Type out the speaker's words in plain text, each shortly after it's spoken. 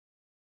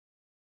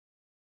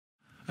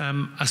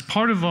As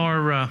part of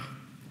our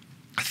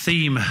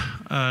theme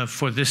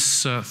for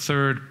this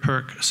third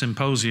PERC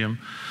symposium,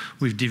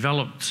 we've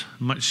developed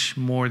much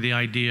more the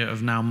idea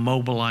of now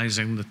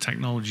mobilizing the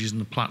technologies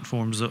and the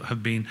platforms that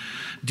have been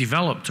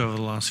developed over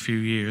the last few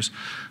years.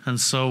 And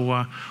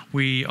so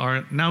we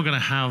are now going to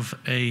have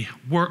a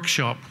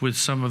workshop with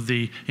some of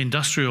the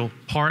industrial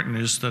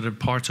partners that are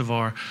part of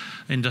our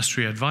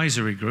industry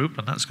advisory group,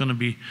 and that's going to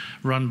be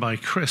run by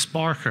Chris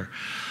Barker.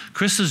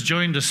 Chris has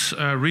joined us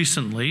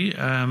recently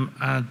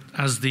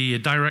as the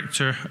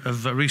Director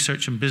of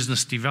Research and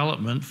Business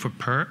Development for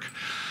PERC.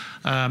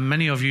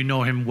 Many of you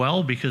know him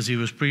well because he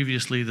was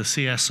previously the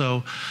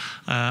CSO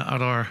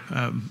at our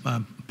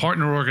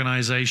partner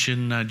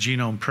organization,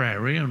 Genome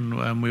Prairie,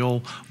 and we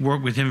all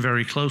work with him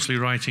very closely,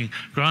 writing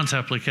grant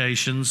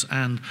applications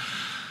and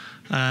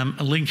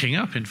linking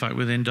up, in fact,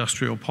 with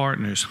industrial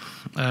partners.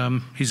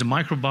 He's a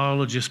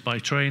microbiologist by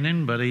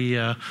training, but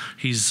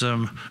he's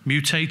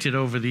mutated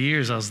over the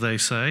years, as they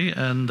say,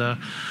 and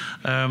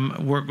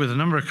worked with a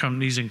number of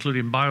companies,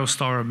 including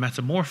Biostar and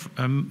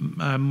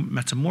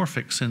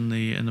Metamorphics in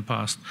the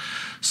past.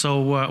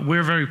 So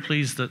we're very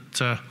pleased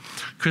that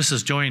Chris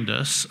has joined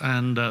us,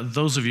 and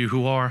those of you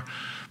who are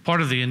part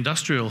of the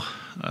industrial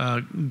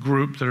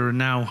group that are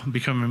now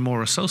becoming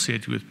more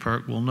associated with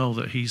PERC will know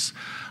that he's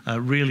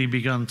really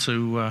begun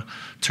to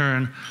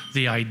turn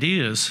the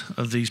ideas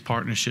of these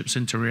partnerships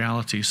into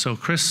reality. So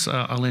Chris,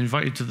 I'll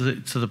invite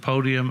you to the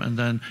podium, and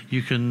then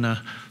you can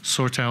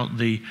sort out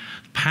the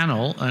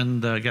panel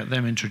and get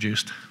them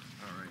introduced.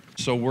 All right.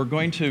 So we're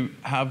going to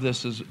have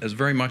this as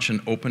very much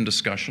an open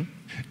discussion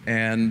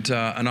and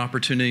an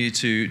opportunity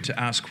to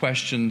ask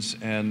questions,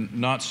 and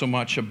not so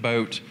much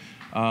about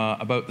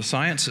the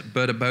science,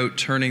 but about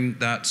turning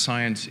that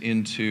science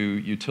into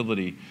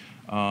utility.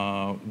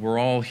 We're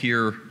all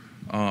here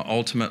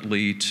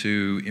ultimately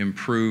to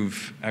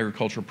improve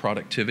agricultural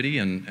productivity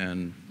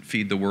and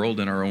feed the world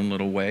in our own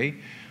little way.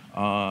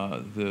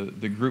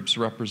 The groups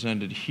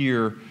represented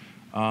here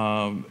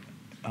are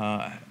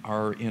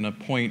in a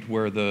point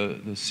where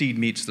the seed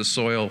meets the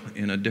soil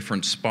in a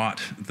different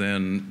spot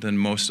than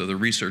most of the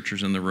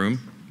researchers in the room.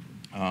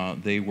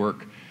 They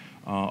work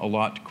a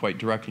lot quite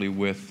directly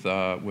with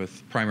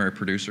primary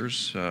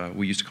producers.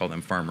 We used to call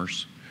them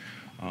farmers.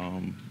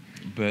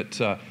 But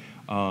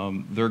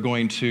they're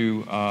going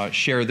to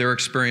share their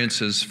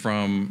experiences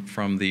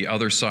from the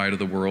other side of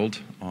the world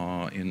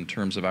in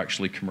terms of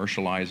actually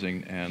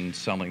commercializing and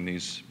selling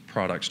these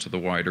products to the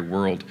wider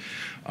world.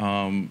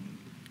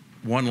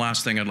 One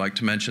last thing I'd like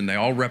to mention, they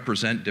all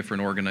represent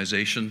different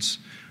organizations.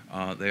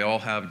 They all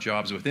have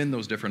jobs within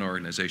those different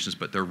organizations,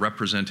 but they're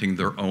representing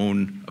their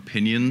own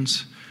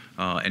opinions.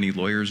 Any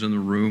lawyers in the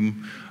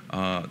room,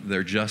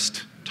 they're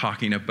just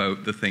talking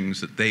about the things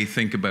that they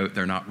think about.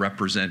 They're not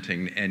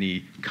representing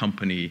any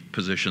company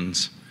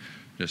positions,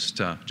 just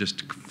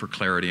for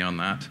clarity on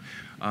that.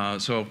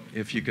 So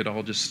if you could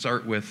all just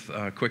start with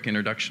a quick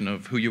introduction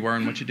of who you are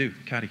and what you do.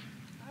 Katy.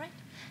 All right.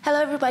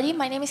 Hello, everybody.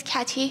 My name is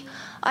Katy.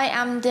 I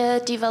am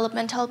the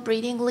developmental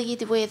breeding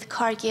lead with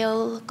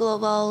Cargill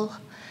Global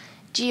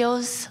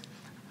Geos,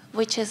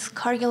 which is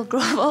Cargill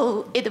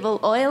Global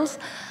Edible Oils.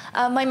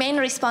 My main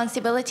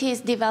responsibility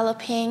is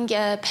developing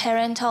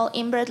parental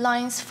inbred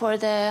lines for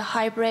the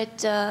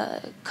hybrid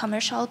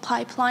commercial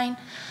pipeline.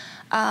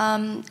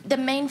 The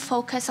main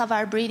focus of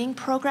our breeding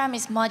program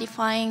is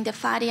modifying the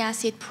fatty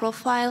acid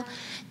profile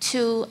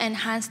to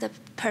enhance the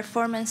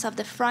performance of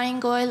the frying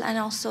oil and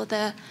also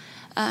the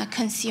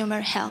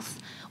consumer health.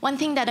 One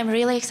thing that I'm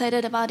really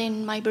excited about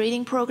in my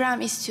breeding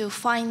program is to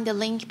find the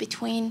link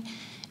between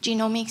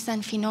genomics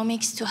and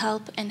phenomics to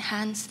help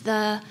enhance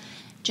the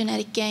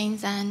genetic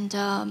gains and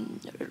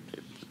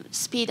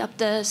speed up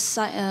the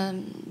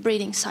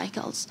breeding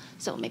cycles.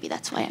 So maybe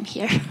that's why I'm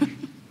here.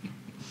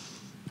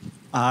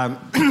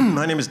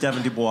 My name is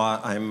Devin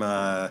Dubois. I'm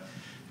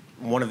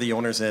one of the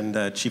owners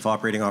and chief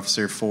operating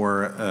officer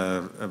for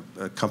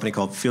a company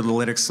called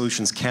FieldAlytics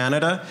Solutions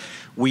Canada.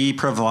 We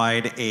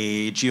provide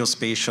a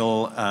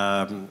geospatial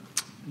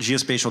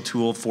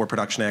tool for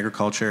production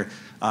agriculture,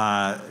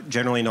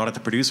 generally not at the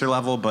producer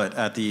level, but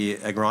at the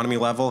agronomy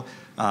level.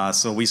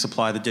 So we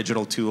supply the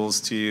digital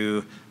tools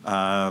to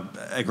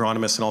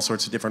agronomists and all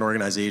sorts of different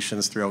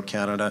organizations throughout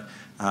Canada,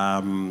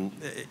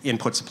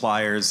 input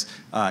suppliers,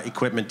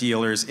 equipment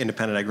dealers,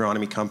 independent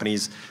agronomy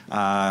companies.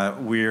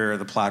 We're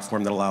the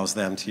platform that allows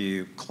them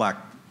to collect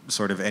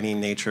sort of any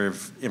nature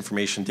of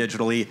information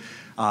digitally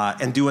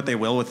and do what they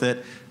will with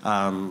it.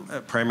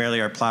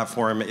 Primarily, our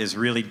platform is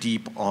really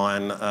deep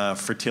on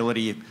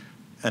fertility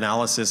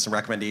analysis and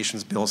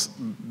recommendations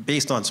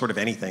based on sort of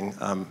anything.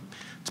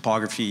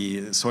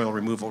 Topography, soil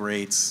removal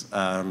rates,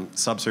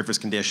 subsurface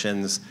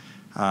conditions,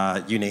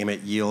 you name it,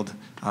 yield,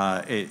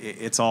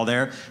 it's all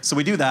there. So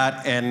we do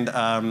that, and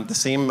the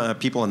same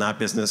people in that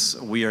business,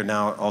 we are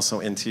now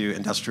also into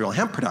industrial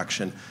hemp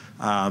production.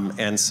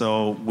 And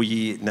so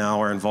we now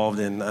are involved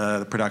in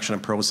the production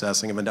and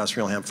processing of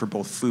industrial hemp for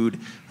both food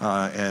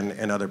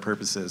and other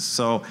purposes.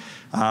 So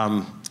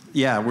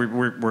Yeah,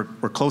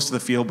 we're close to the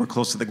field, we're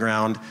close to the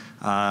ground.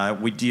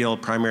 We deal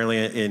primarily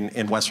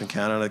in Western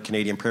Canada,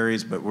 Canadian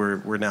prairies, but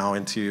we're now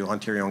into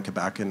Ontario and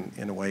Quebec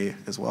in a way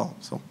as well.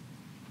 So.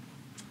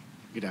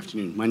 Good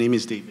afternoon. My name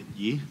is David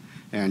Yee,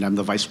 and I'm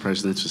the Vice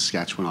President of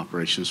Saskatchewan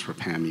Operations for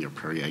PAMI, or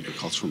Prairie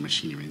Agricultural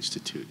Machinery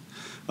Institute.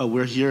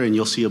 We're here, and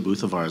you'll see a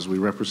booth of ours. We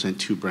represent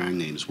two brand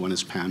names. One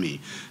is PAMI,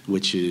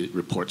 which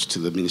reports to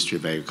the Ministry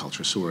of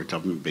Agriculture, so we're a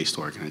government-based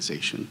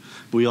organization.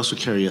 But we also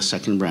carry a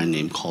second brand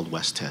name called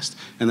West Test,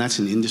 and that's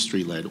an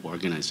industry-led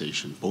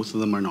organization. Both of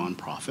them are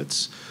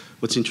nonprofits.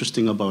 What's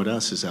interesting about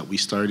us is that we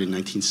started in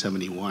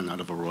 1971 out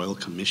of a Royal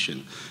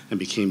Commission and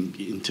became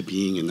into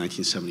being in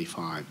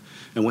 1975.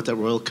 And what that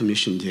Royal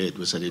Commission did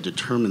was that it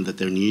determined that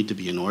there needed to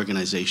be an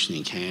organization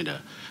in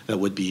Canada that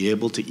would be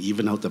able to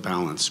even out the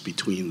balance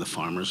between the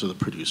farmers or the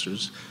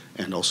producers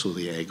and also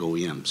the ag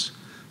OEMs.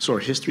 So our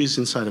history is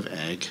inside of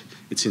ag,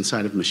 it's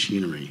inside of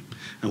machinery.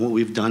 And what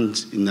we've done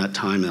in that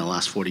time in the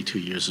last 42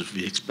 years is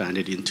we've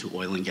expanded into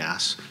oil and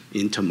gas,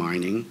 into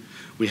mining.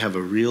 We have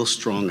a real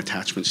strong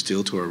attachment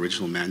still to our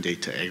original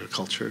mandate to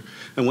agriculture.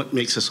 And what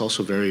makes us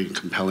also very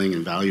compelling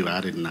and value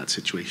added in that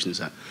situation is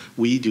that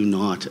we do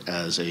not,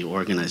 as an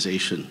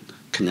organization,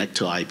 connect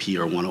to IP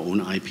or want to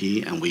own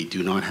IP, and we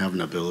do not have an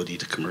ability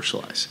to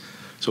commercialize.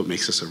 So it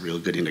makes us a real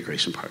good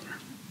integration partner.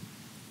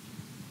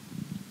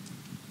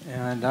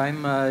 And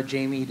I'm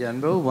Jamie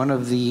Denbow, one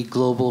of the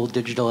global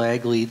digital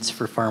ag leads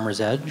for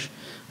FarmersEdge.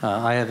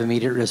 I have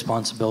immediate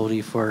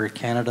responsibility for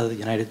Canada, the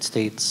United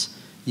States,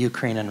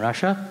 Ukraine, and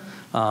Russia.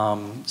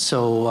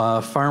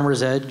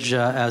 FarmersEdge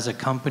as a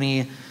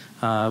company,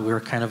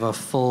 we're kind of a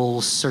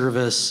full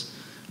service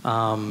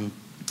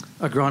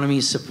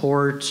agronomy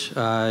support,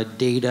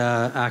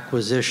 data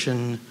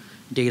acquisition,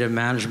 data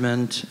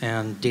management,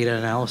 and data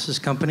analysis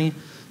company.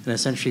 And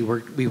essentially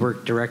we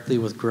work directly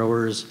with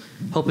growers,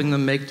 helping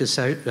them make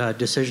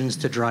decisions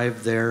to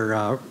drive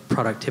their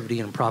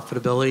productivity and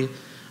profitability,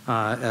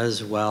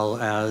 as well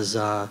as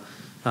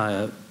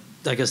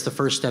I guess the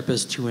first step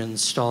is to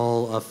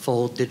install a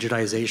full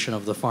digitization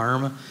of the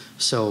farm.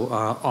 So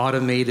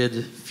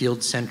automated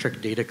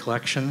field-centric data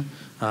collection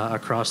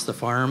across the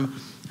farm,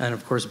 and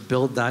of course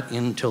build that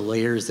into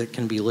layers that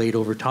can be laid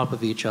over top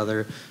of each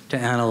other to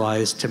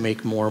analyze, to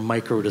make more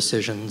micro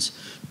decisions,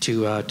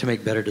 to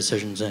make better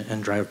decisions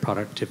and drive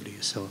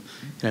productivity. So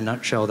in a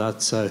nutshell,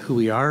 that's who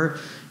we are.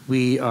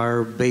 We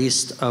are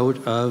based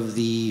out of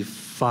the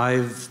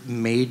 5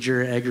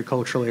 major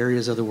agricultural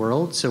areas of the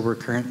world. So we're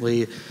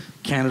currently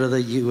Canada,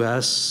 the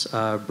US,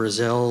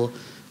 Brazil,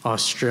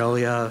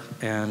 Australia,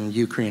 and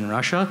Ukraine,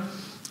 Russia.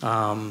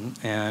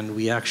 And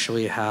we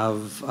actually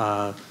have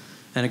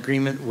an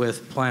agreement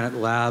with Planet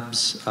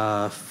Labs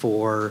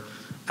for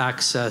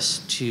access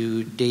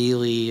to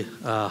daily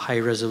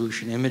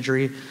high-resolution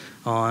imagery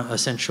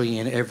essentially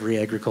in every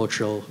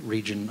agricultural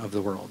region of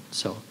the world.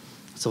 So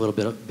it's a little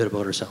bit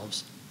about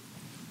ourselves.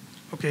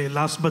 Okay,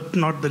 last but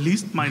not the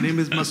least, my name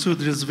is Masood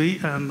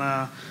Rizvi, and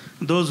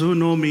those who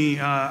know me,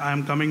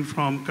 I'm coming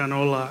from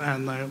canola,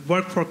 and I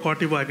work for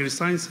Corteva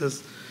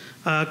Agrisciences.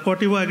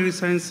 Corteva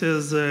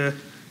Agrisciences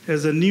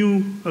is a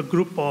new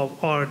group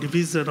of, or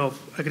division of,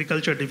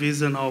 agriculture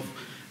division of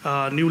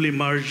newly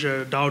merged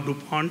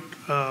DowDuPont.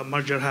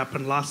 Merger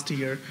happened last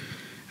year.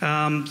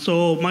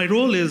 So my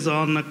role is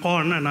on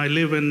corn, and I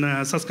live in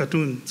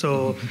Saskatoon.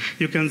 So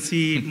you can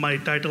see my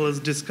title is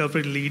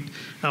Discovery Lead.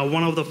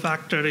 One of the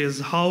factors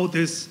is how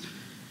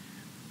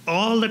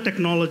all the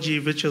technology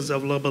which is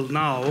available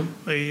now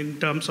in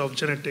terms of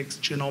genetics,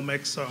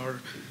 genomics,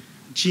 or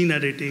gene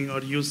editing,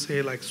 or you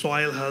say like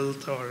soil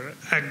health or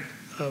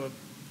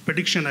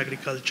prediction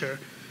agriculture,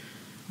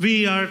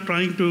 we are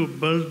trying to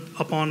build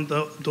upon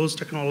those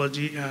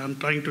technology and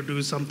trying to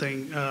do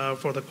something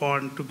for the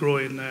corn to grow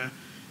in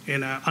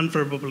an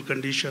unfavorable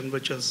condition,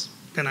 which is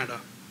Canada.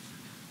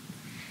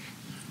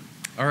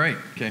 All right,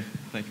 okay,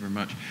 thank you very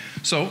much.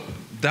 So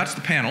that's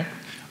the panel.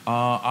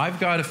 I've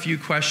got a few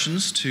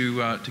questions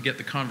to get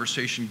the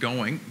conversation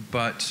going,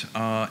 but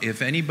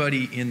if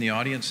anybody in the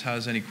audience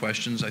has any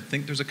questions, I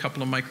think there's a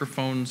couple of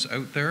microphones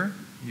out there.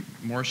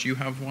 Morris, you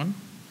have one?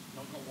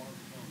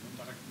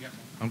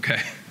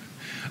 Okay.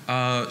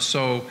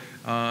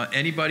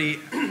 Anybody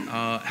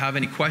have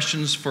any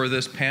questions for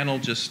this panel,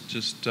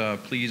 just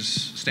please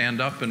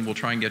stand up and we'll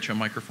try and get you a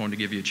microphone to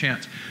give you a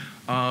chance.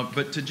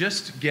 But to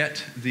just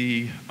get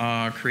the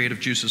creative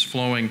juices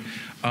flowing,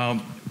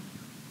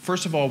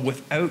 first of all,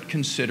 without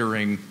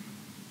considering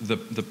the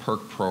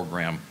PERC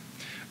program,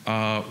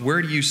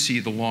 where do you see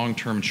the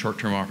long-term and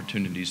short-term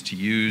opportunities to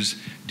use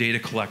data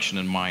collection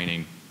and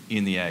mining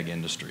in the ag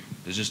industry?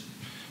 There's just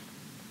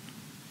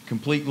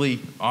completely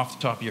off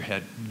the top of your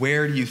head,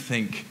 where do you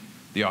think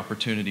the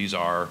opportunities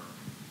are?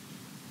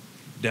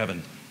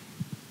 Devin.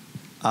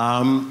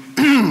 I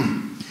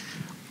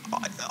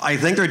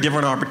think there are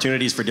different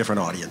opportunities for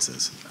different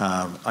audiences.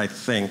 I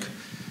think,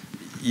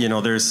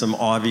 there's some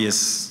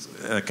obvious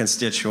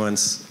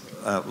constituents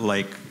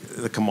like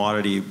the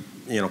commodity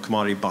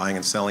buying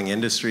and selling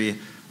industry,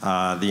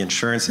 the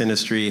insurance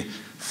industry,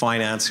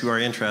 finance, who are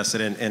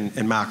interested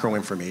in macro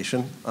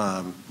information.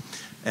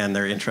 and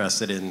they're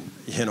interested in,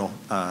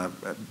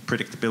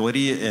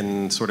 predictability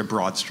in sort of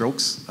broad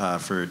strokes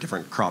for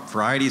different crop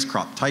varieties,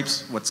 crop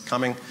types, what's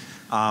coming.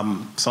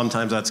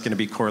 Sometimes that's going to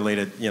be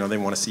correlated, they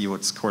want to see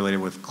what's correlated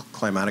with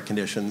climatic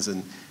conditions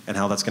and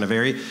how that's going to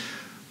vary.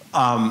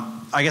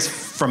 I guess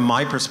from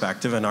my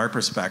perspective and our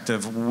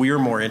perspective, we're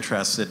more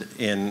interested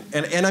in,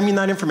 and I mean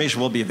that information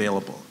will be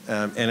available,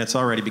 and it's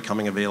already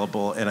becoming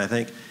available, and I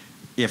think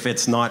if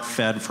it's not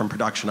fed from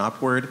production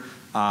upward,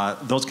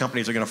 those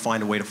companies are going to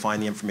find a way to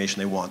find the information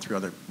they want through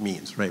other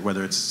means, right?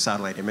 Whether it's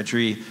satellite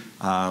imagery,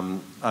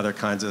 other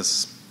kinds of,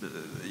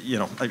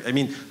 I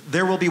mean,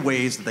 there will be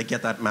ways that they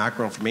get that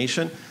macro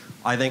information.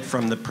 I think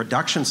from the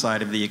production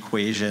side of the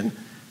equation,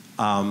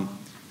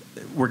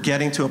 we're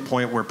getting to a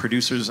point where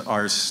producers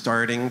are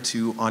starting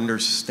to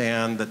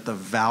understand that the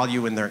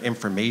value in their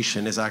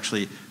information is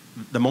actually,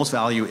 the most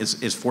value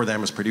is for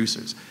them as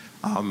producers.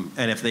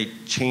 And if they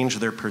change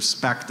their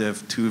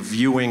perspective to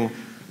viewing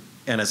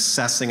and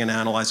assessing and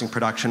analyzing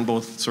production,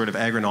 both sort of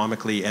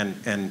agronomically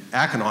and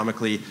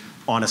economically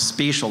on a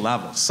spatial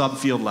level,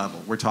 subfield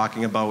level, we're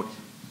talking about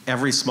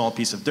every small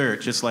piece of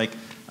dirt, just like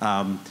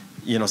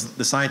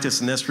the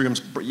scientists in this room,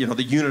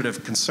 the unit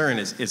of concern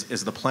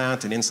is the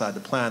plant, and inside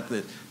the plant,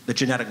 the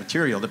genetic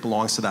material that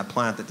belongs to that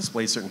plant that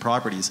displays certain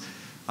properties.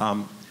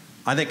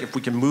 I think if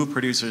we can move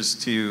producers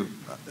to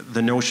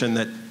the notion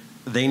that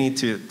they need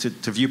to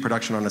view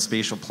production on a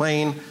spatial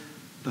plane,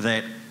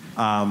 that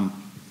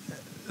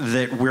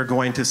we're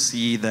going to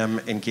see them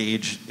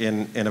engage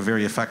in a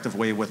very effective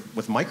way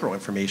with micro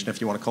information, if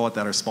you want to call it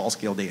that, or small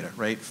scale data,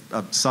 right?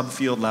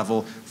 Subfield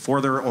level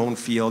for their own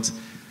fields.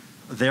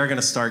 They're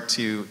going to start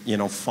to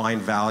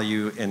find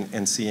value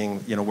in seeing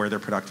where they're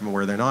productive and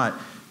where they're not.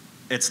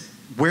 It's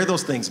where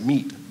those things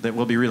meet that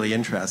will be really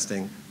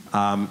interesting,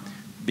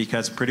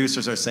 because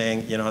producers are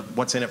saying,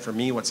 what's in it for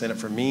me? What's in it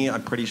for me?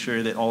 I'm pretty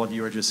sure that all of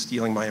you are just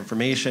stealing my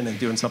information and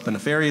doing something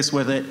nefarious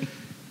with it,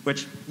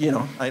 which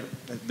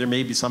there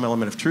may be some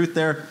element of truth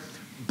there,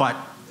 but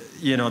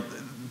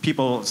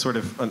people sort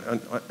of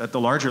at the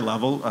larger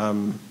level,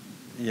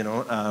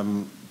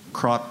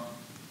 crop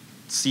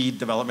seed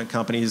development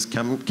companies,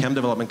 chem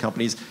development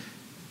companies,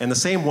 in the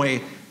same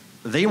way,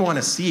 they want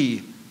to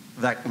see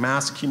that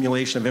mass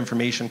accumulation of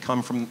information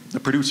come from the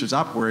producers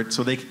upward,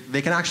 so they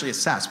can actually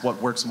assess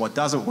what works and what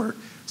doesn't work,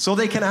 so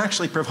they can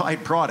actually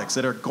provide products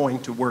that are going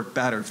to work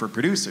better for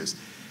producers.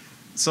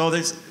 So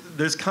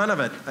there's kind of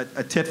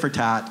a tit for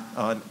tat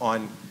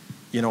on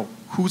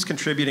who's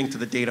contributing to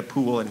the data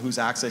pool and who's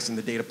accessing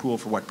the data pool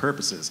for what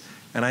purposes.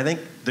 And I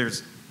think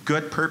there's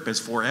good purpose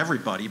for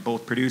everybody,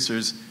 both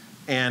producers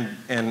and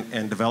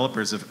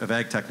developers of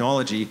ag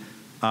technology.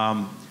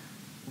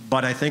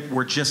 But I think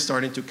we're just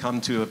starting to come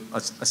to a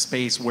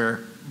space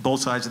where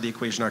both sides of the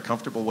equation are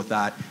comfortable with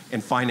that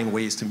and finding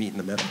ways to meet in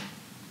the middle.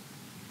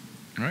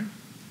 All right.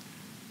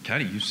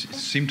 Katy, you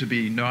seem to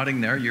be nodding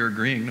there. You're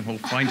agreeing. We'll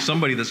find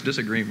somebody that's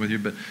disagreeing with you,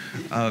 but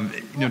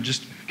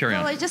just carry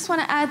on. Well, I just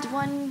want to add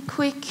one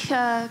quick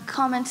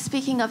comment.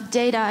 Speaking of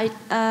data,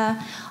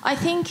 I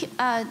think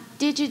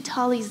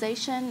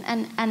digitalization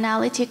and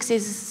analytics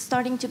is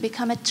starting to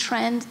become a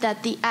trend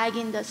that the ag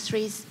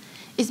industry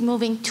is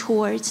moving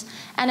towards.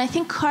 And I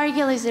think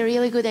Cargill is a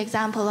really good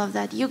example of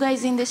that. You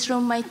guys in this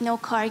room might know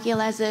Cargill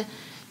as a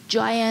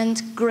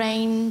giant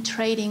grain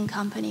trading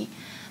company.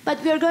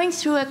 But we are going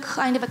through a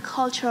kind of a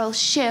cultural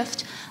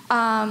shift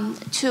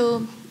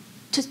to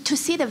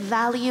see the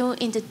value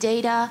in the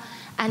data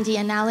and the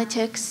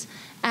analytics.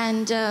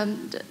 And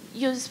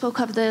you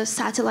spoke of the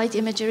satellite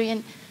imagery,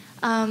 and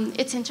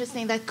it's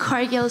interesting that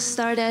Cargill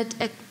started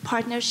a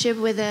partnership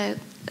with a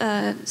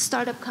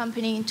startup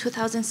company in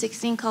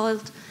 2016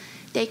 called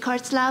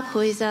Descartes Lab, who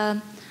is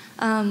a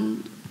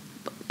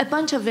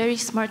bunch of very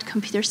smart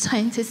computer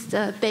scientists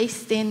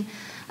based in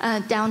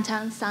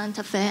downtown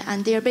Santa Fe,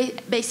 and they're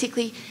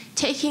basically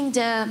taking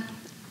the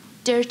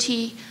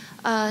dirty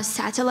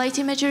satellite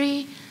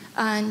imagery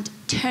and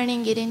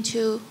turning it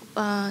into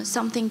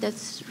something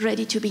that's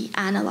ready to be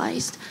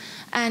analyzed.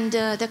 And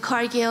the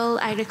Cargill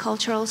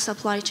agricultural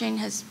supply chain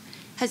has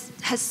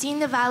seen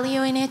the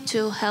value in it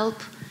to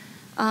help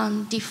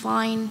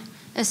define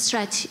a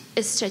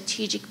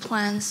strategic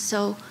plans.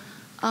 So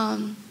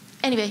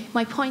anyway,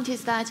 my point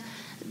is that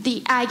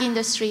the ag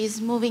industry is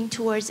moving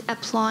towards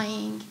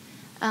applying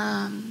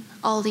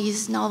all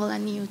these novel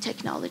and new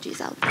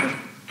technologies out there.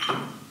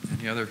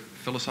 Any other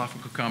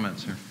philosophical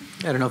comments here?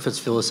 I don't know if it's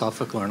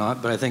philosophical or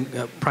not, but I think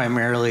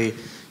primarily,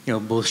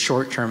 both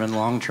short-term and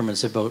long-term,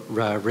 it's about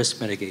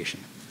risk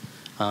mitigation.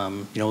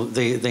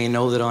 They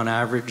know that on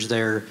average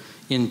their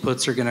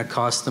inputs are going to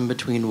cost them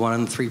between 1%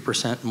 and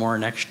 3% more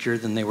next year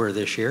than they were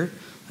this year.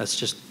 That's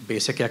just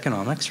basic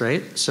economics,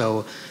 right?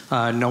 So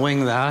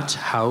knowing that,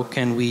 how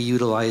can we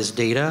utilize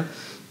data,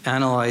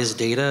 analyze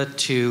data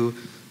to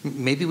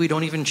maybe we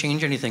don't even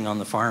change anything on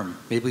the farm.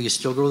 Maybe you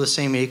still grow the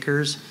same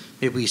acres.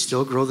 Maybe you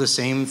still grow the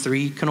same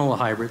 3 canola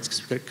hybrids,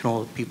 because we've got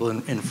canola people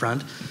in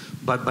front.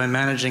 But by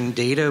managing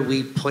data,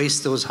 we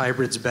place those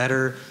hybrids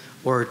better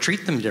or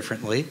treat them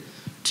differently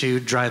to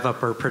drive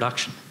up our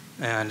production.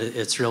 And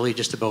it's really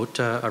just about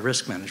a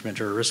risk management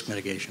or a risk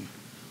mitigation.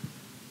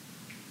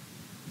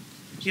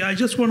 Yeah, I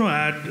just want to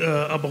add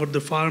about the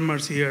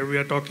farmers here. We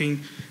are talking,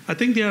 I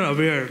think they are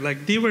aware,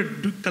 like they were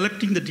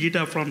collecting the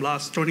data from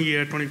last 20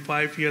 year,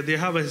 25 year. They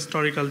have a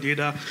historical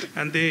data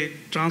and they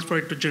transfer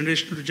it to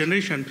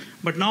generation.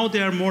 But now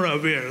they are more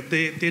aware.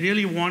 They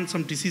really want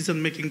some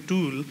decision-making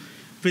tool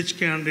which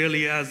can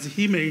really, as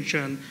he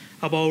mentioned,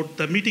 about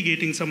the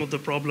mitigating some of the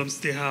problems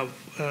they have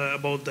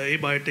about the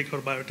abiotic or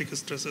biotic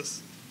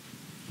stresses.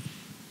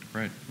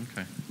 Right,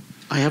 okay.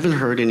 I haven't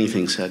heard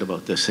anything said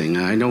about this thing.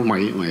 I know my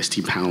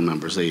esteemed panel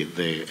members,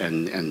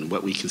 and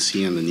what we can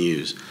see in the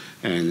news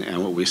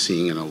and what we're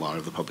seeing in a lot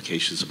of the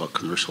publications about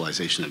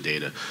commercialization of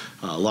data,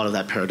 a lot of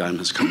that paradigm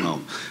has come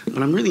out.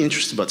 But I'm really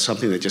interested about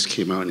something that just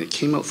came out, and it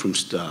came out from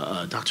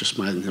Dr.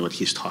 Smiley and what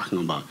he's talking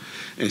about.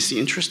 And it's the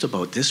interest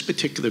about this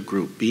particular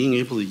group being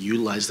able to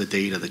utilize the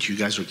data that you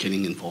guys are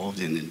getting involved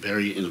in a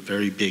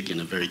very big,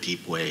 in a very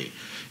deep way.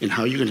 And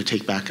how you're going to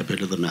take back a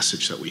bit of the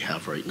message that we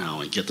have right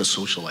now and get the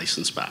social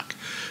license back.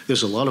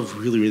 There's a lot of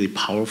really, really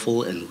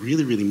powerful and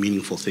really, really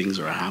meaningful things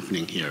that are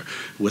happening here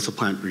with the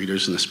plant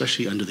breeders, and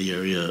especially under the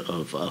area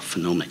of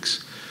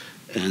phenomics.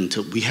 And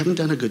we haven't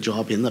done a good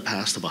job in the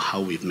past about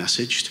how we've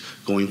messaged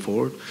going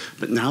forward.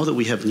 But now that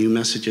we have new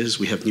messages,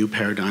 we have new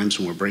paradigms,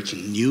 and we're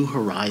breaking new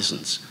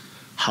horizons,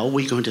 how are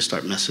we going to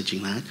start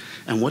messaging that?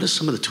 And what are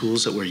some of the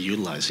tools that we're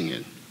utilizing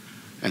it?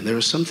 And there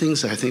are some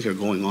things that I think are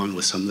going on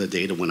with some of the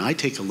data. When I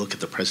take a look at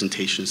the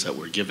presentations that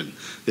were given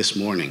this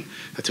morning,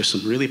 that there's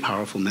some really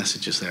powerful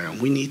messages there, and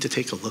we need to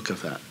take a look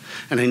at that.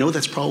 And I know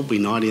that's probably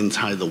not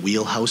inside the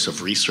wheelhouse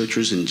of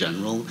researchers in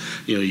general.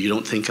 You know, you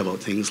don't think about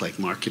things like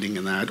marketing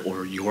and that,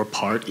 or your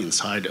part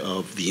inside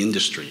of the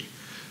industry.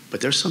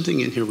 But there's something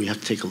in here we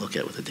have to take a look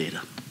at with the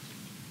data.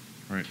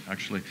 Right,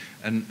 actually.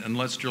 And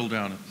let's drill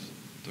down.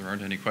 If there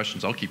aren't any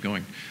questions, I'll keep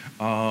going.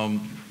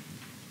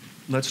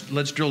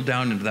 Let's drill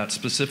down into that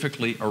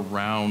specifically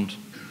around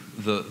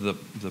the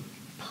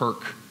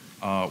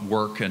PERC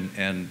work,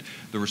 and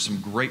there were some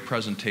great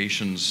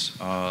presentations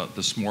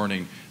this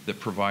morning that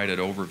provided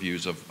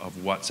overviews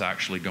of what's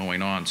actually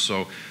going on.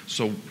 So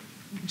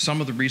some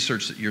of the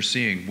research that you're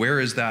seeing, where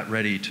is that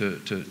ready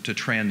to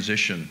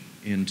transition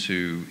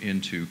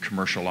into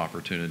commercial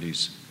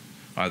opportunities,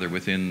 either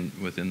within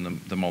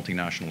the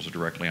multinationals or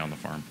directly on the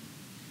farm?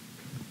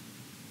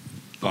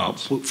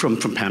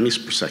 From PAMI's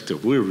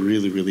perspective, we're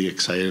really, really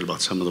excited about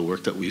some of the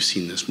work that we've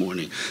seen this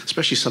morning,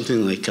 especially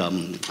something like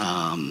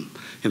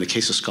in the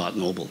case of Scott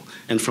Noble.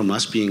 And from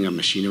us being a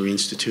machinery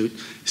institute,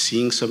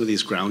 seeing some of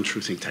these ground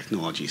truthing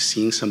technologies,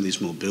 seeing some of these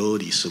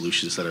mobility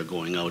solutions that are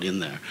going out in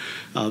there.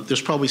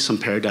 There's probably some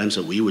paradigms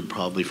that we would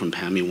probably from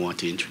PAMI want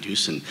to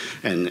introduce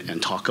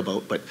and talk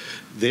about, but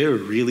they're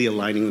really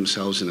aligning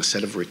themselves in a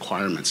set of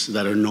requirements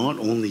that are not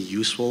only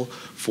useful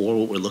for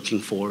what we're looking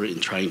for in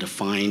trying to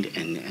find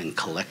and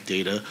collect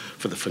data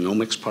for the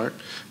phenomics part,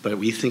 but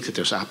we think that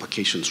there's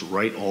applications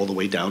right all the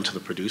way down to the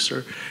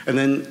producer. And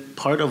then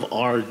part of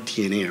our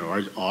DNA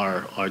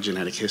or our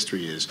genetic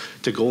history is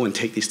to go and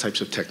take these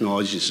types of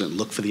technologies and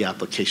look for the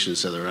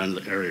applications that are in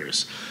the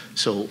areas.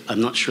 So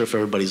I'm not sure if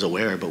everybody's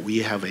aware, but we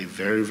have a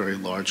very, very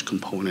large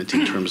component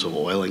in terms of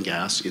oil and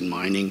gas in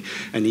mining,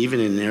 and even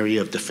in an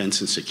area of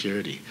defense and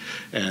security.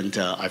 And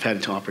I've had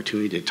an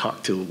opportunity to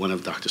talk to one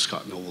of Dr.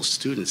 Scott Noble's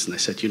students, and I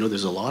said, you know,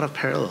 there's a lot of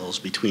parallels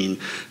between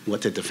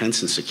what the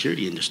defense and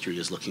security industry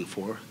is looking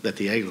for that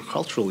the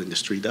agricultural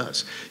industry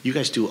does. You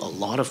guys do a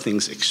lot of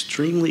things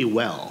extremely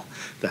well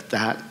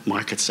that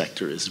market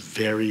sector is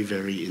very,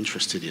 very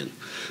interested in.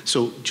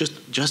 So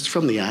just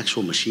from the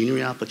actual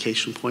machinery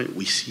application point,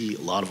 we see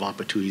a lot of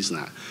opportunities in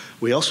that.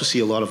 We also see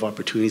a lot of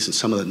opportunities in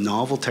some of the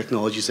novel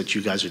technologies that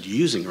you guys are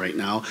using right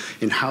now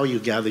in how you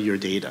gather your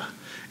data.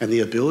 And the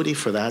ability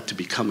for that to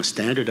become a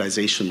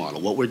standardization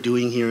model, what we're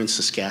doing here in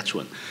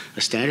Saskatchewan,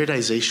 a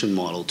standardization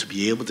model to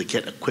be able to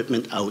get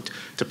equipment out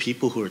to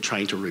people who are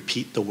trying to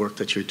repeat the work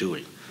that you're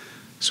doing.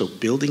 So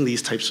building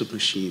these types of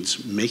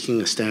machines,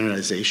 making a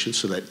standardization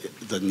so that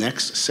the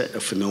next set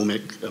of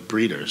phenomic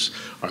breeders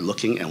are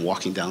looking and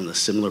walking down the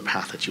similar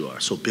path that you are.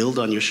 So build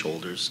on your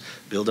shoulders,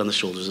 build on the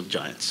shoulders of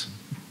giants.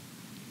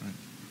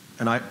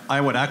 And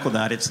I would echo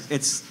that.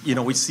 It's you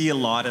know, we see a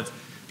lot of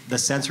the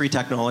sensory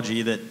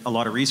technology that a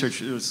lot of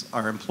researchers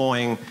are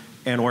employing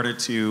in order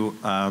to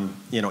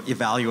you know,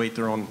 evaluate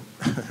their own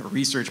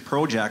research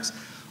projects.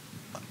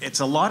 It's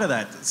a lot of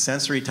that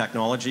sensory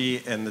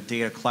technology and the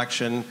data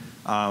collection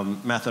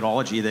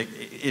methodology that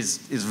is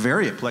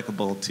very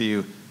applicable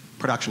to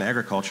production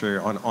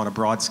agriculture on a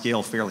broad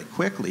scale fairly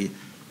quickly,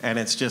 and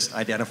it's just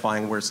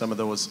identifying where some of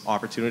those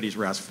opportunities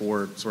rest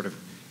for sort of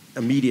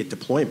immediate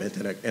deployment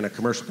in a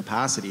commercial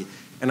capacity.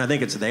 And I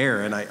think it's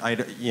there, and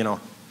I you know,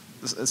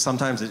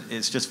 sometimes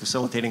it's just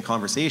facilitating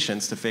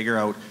conversations to figure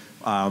out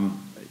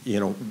you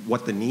know,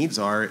 what the needs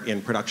are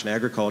in production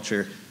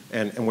agriculture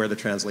and where the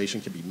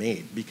translation can be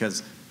made,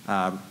 because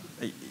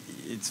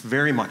it's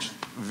very much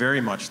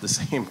the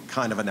same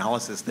kind of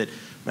analysis that,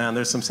 man,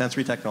 there's some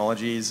sensory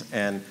technologies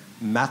and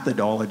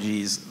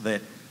methodologies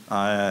that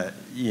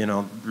you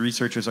know,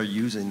 researchers are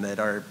using that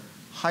are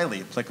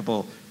highly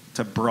applicable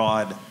to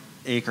broad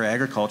acre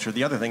agriculture,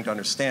 the other thing to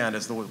understand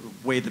is the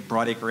way that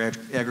broad acre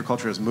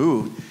agriculture has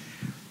moved.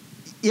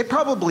 It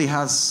probably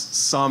has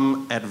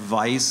some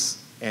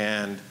advice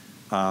and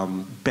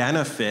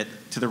benefit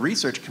to the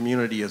research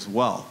community as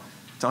well,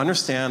 to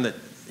understand that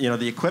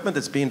the equipment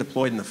that's being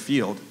deployed in the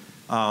field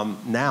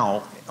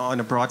now on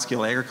a broad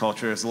scale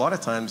agriculture is a lot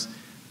of times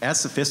as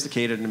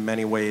sophisticated in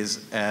many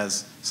ways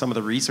as some of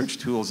the research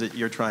tools that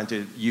you're trying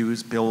to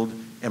use, build,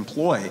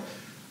 employ.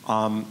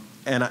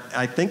 And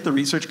I think the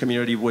research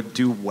community would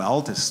do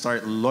well to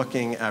start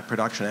looking at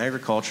production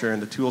agriculture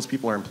and the tools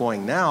people are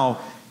employing now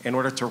in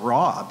order to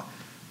rob.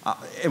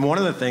 And one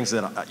of the things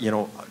that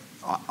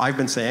I've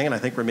been saying, and I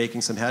think we're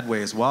making some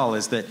headway as well,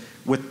 is that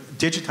with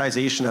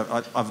digitization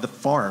of the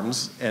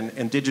farms and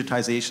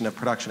digitization of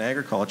production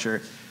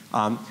agriculture,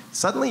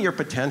 suddenly your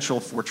potential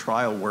for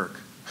trial work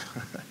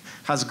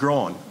has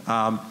grown.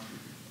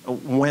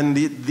 When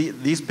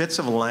these bits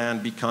of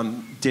land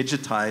become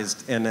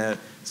digitized in a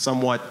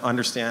somewhat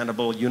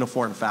understandable,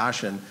 uniform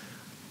fashion,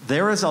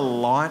 there is a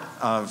lot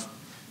of,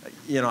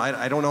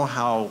 I don't know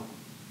how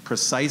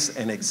precise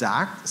and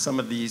exact some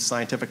of the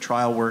scientific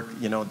trial work,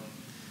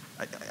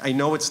 I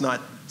know it's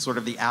not sort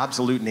of the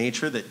absolute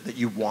nature that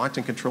you want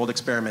in controlled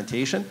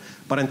experimentation,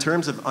 but in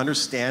terms of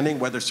understanding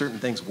whether certain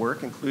things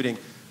work, including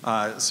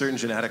certain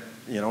genetic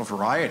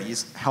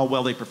varieties, how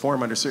well they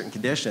perform under certain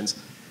conditions,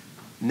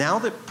 now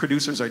that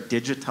producers are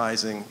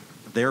digitizing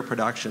their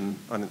production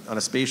on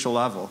a spatial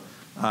level,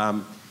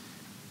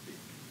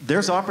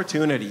 there's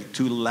opportunity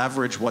to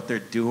leverage what they're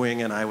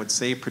doing, and I would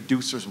say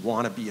producers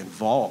want to be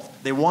involved.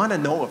 They want to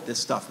know if this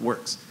stuff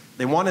works.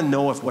 They want to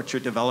know if what you're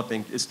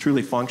developing is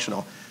truly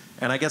functional.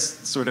 And I guess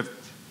sort of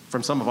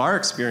from some of our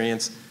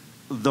experience,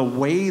 the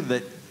way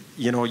that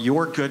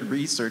your good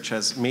research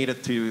has made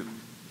it to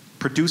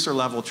producer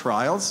level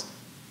trials,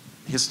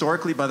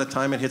 historically by the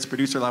time it hits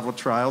producer level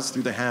trials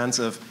through the hands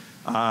of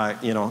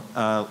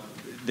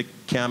the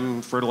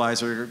chem,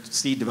 fertilizer,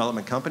 seed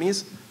development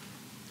companies,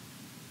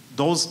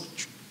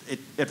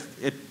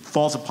 it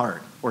falls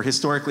apart, or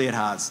historically it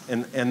has.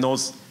 And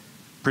those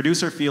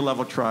producer field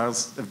level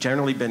trials have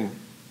generally been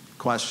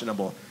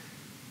questionable.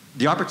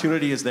 The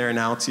opportunity is there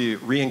now to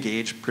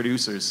re-engage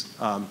producers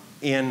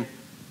in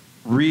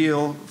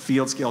real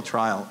field scale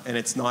trial, and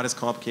it's not as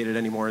complicated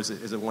anymore as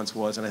it once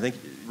was, and I think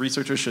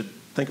researchers should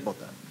think about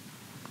that.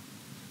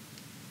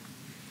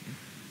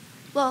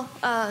 Well,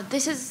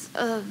 this is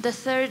the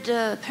third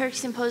PERC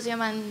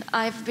symposium, and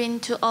I've been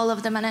to all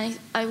of them, and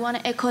I want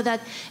to echo that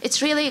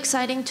it's really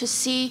exciting to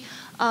see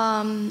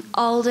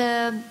all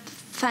the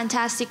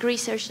fantastic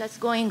research that's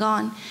going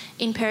on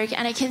in PERC.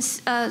 And I can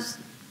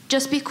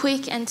just be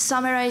quick and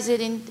summarize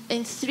it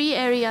in three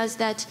areas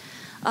that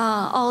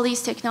all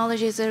these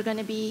technologies are going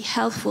to be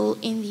helpful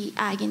in the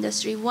ag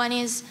industry. One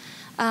is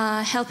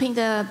helping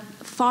the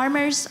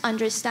farmers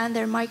understand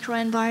their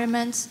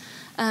microenvironments,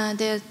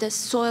 the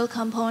soil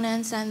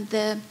components, and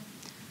the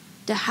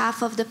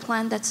half of the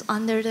plant that's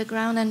under the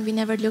ground and we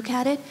never look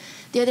at it.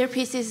 The other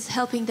piece is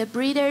helping the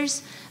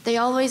breeders. They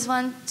always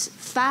want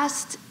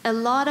fast, a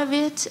lot of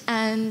it,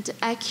 and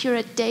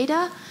accurate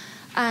data.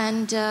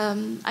 And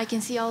I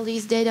can see all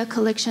these data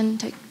collection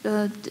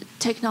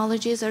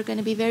technologies are going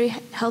to be very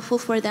helpful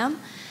for them.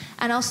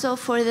 And also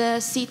for the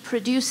seed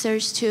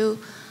producers to,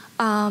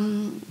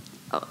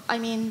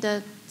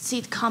 the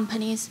seed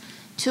companies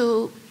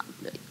to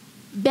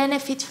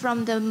benefit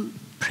from the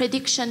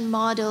prediction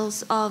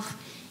models of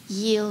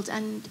yield,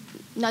 and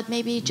not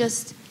maybe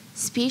just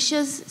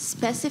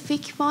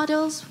species-specific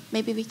models.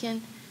 Maybe we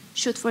can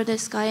shoot for the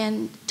sky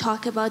and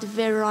talk about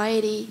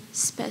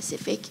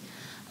variety-specific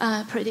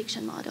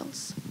prediction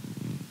models.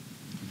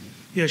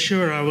 Yeah,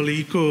 sure. I will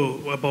echo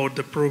about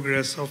the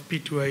progress of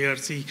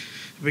P2IRC,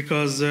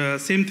 because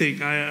same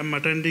thing. I am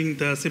attending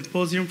the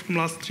symposium from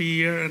last 3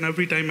 years, and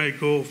every time I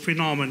go,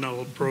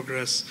 phenomenal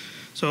progress.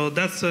 So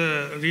that's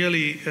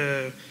really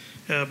a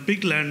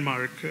big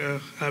landmark,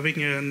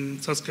 having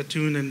in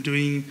Saskatoon and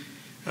doing,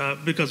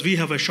 because we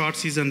have a short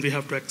season, we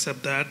have to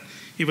accept that.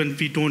 Even if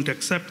we don't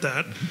accept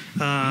that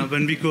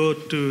when we go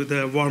to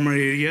the warmer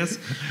areas.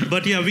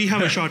 But yeah, we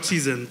have a short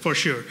season for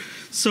sure.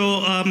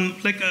 So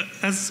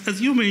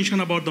as you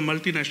mentioned about the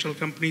multinational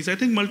companies, I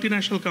think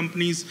multinational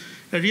companies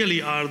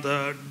really are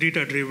the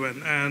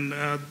data-driven. And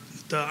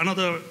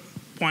another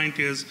point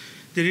is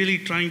they're really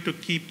trying to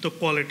keep the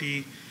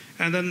quality.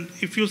 And then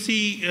if you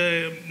see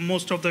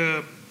most of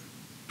the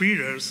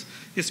breeders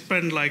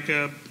spend like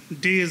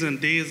days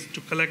and days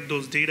to collect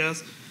those data.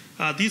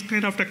 These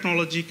kind of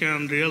technology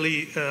can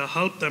really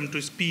help them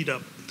to speed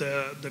up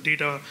the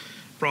data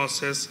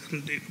process.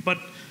 But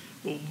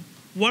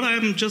what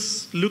I'm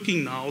just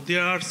looking now,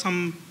 there are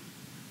some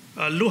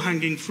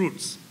low-hanging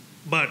fruits,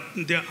 but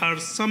there are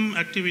some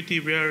activity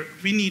where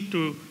we need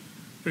to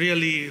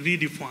really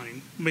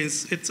redefine.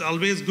 Means it's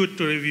always good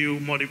to review,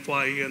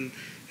 modify, and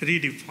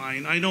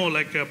redefine. I know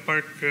like a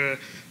PERC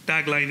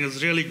tagline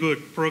is really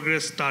good,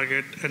 progress,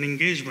 target, and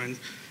engagement.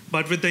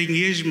 But with the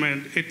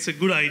engagement, it's a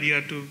good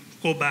idea to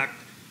go back,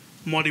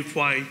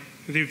 modify,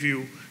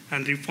 review,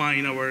 and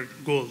refine our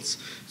goals.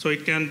 So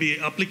it can be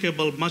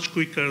applicable much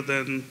quicker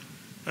than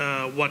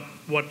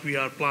what we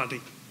are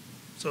planning.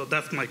 So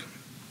that's my comment.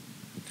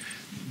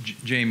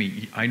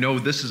 Jamie, I know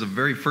this is a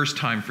very first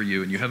time for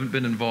you, and you haven't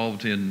been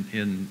involved in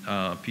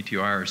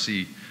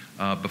P2IRC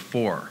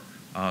before.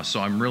 So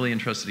I'm really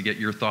interested to get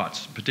your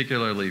thoughts,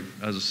 particularly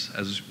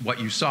as what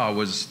you saw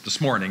was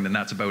this morning, and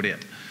that's about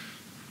it.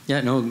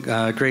 Yeah,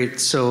 no, great.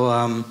 So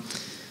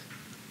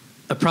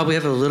I probably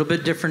have a little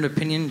bit different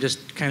opinion,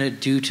 just kind of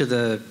due to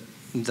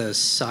the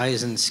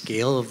size and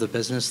scale of the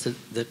business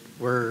that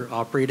we're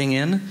operating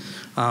in,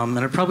 and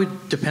it probably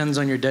depends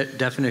on your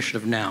definition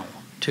of now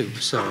too.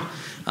 So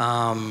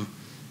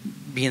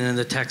being in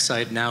the tech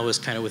side now is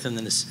kind of within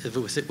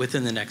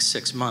the next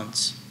 6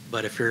 months.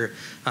 But if you're,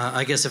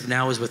 I guess if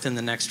now is within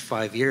the next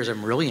 5 years,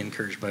 I'm really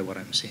encouraged by what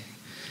I'm seeing.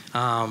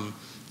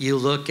 You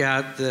look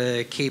at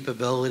the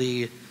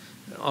capability.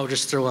 I'll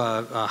just throw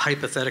a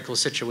hypothetical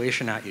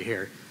situation at you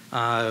here.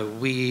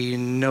 We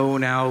know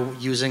now,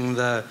 using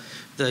the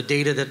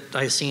data that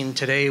I've seen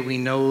today, we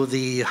know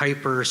the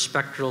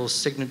hyperspectral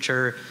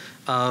signature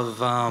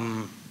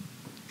of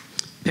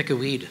pick a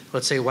weed,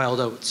 let's say wild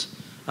oats.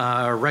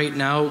 Right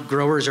now,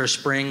 growers are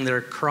spraying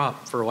their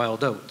crop for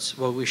wild oats.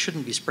 Well, we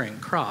shouldn't be spraying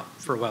crop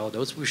for wild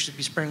oats. We should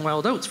be spraying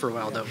wild oats for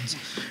wild oats,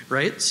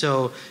 right?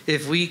 So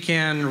if we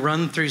can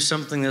run through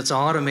something that's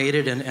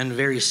automated and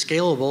very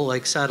scalable,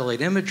 like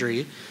satellite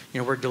imagery,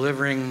 we're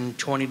delivering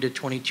 20 to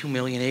 22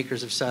 million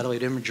acres of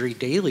satellite imagery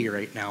daily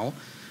right now,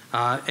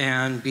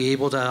 and be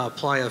able to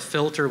apply a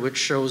filter which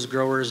shows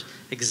growers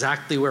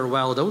exactly where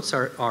wild oats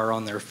are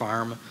on their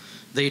farm.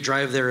 They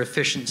drive their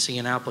efficiency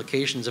in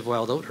applications of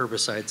wild oat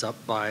herbicides up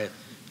by,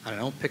 I don't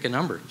know, pick a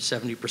number,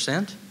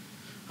 70%.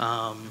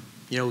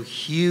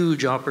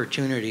 Huge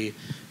opportunity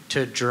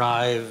to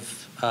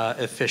drive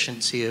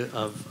efficiency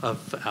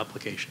of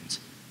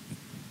applications.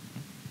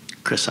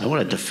 Chris, I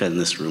want to defend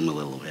this room a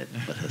little bit.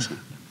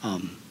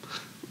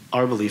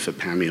 Our belief at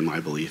PAMI, and my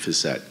belief,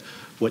 is that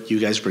what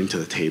you guys bring to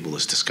the table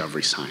is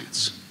discovery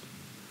science.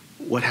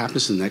 What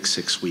happens in the next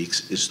 6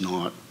 weeks is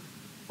not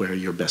where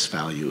your best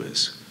value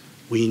is.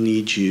 We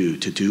need you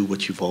to do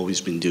what you've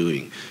always been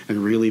doing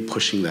and really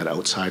pushing that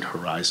outside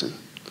horizon.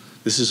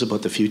 This is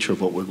about the future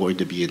of what we're going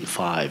to be in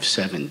 5,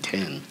 7,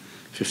 10,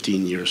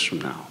 15 years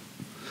from now.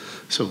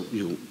 So,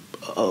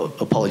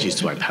 apologies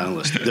to my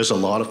panelists. There's a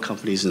lot of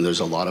companies and there's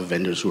a lot of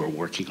vendors who are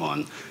working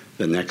on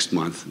the next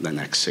month, the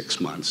next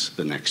 6 months,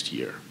 the next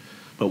year.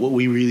 But what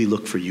we really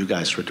look for you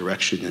guys for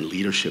direction and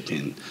leadership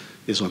in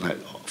is on that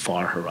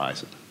far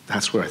horizon.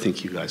 That's where I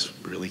think you guys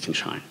really can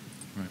shine.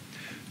 Right.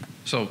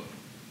 So,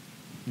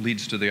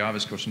 leads to the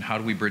obvious question: how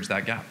do we bridge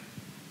that gap?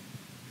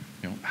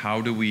 How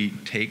do we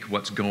take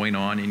what's going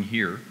on in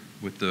here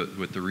with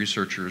the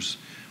researchers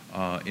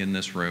in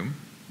this room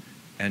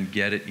and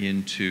get it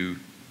into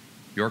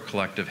your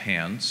collective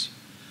hands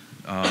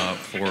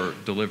for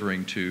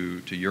delivering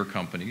to your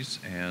companies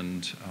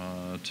and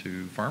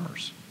to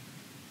farmers?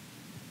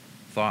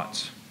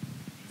 Thoughts?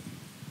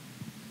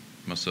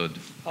 Masood.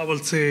 I will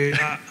say,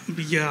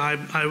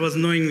 I was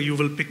knowing you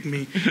will pick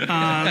me.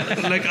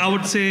 I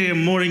would say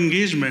more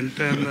engagement,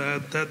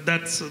 and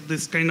that's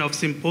this kind of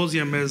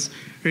symposium is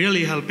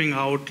really helping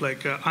out.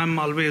 I'm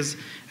always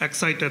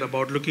excited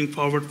about looking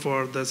forward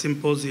for the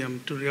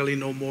symposium to really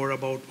know more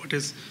about what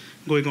is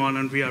going on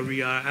and where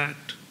we are at.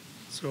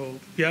 So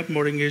yeah,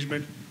 more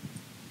engagement.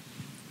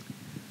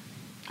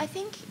 I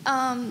think,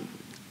 and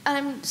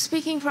I'm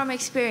speaking from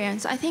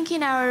experience, I think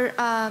in our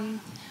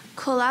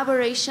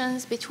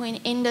collaborations between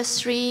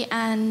industry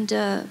and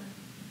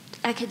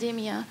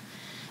academia,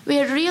 we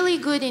are really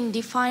good in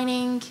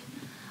defining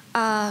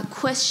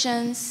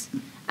questions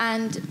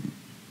and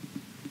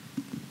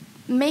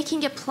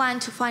making a plan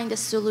to find a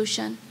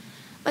solution.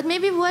 But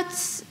maybe what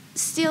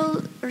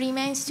still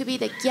remains to be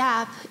the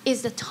gap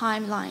is the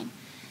timeline.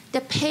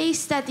 The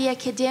pace that the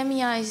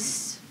academia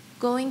is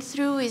going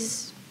through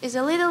is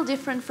a little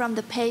different from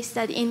the pace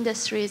that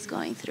industry is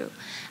going through.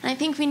 And I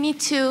think we need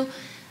to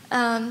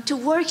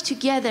work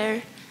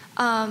together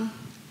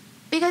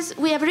because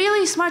we have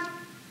really smart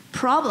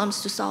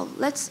problems to solve.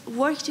 Let's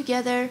work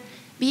together,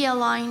 be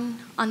aligned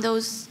on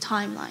those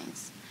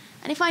timelines.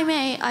 And if I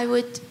may, I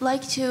would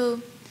like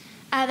to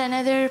add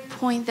another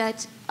point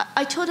that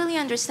I totally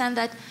understand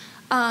that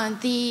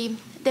the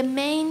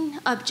main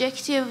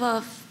objective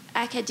of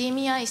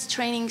academia is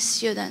training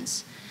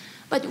students.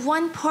 But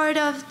one part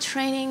of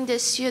training the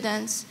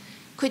students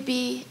could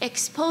be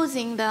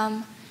exposing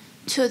them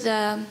to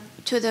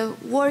the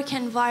work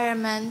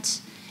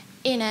environment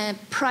in a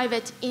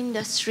private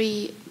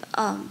industry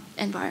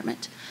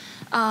environment.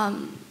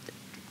 And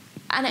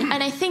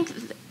I think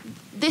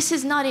this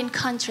is not in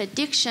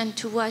contradiction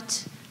to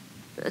what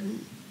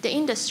the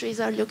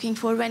industries are looking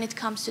for when it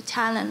comes to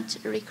talent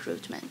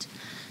recruitment.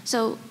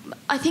 So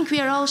I think we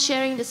are all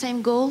sharing the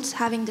same goals,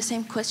 having the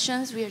same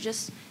questions. We are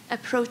just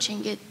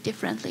approaching it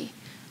differently,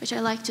 which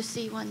I like to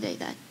see one day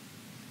that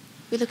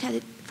we look at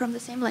it from the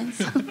same lens.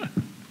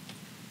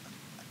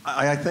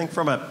 I think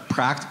from a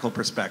practical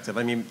perspective,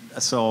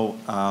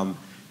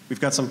 we've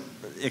got some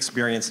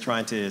experience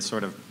trying to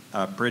sort of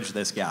bridge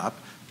this gap.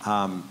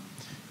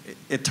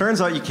 it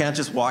turns out you can't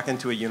just walk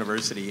into a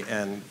university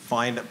and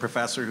find a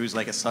professor who's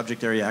like a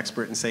subject area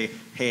expert and say,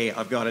 hey,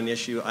 I've got an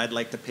issue, I'd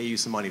like to pay you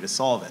some money to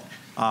solve it.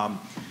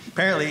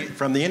 Apparently,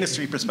 from the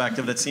industry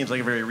perspective, that seems like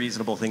a very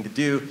reasonable thing to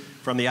do.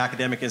 From the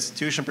academic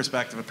institution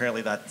perspective,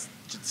 apparently that's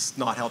just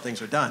not how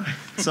things are done.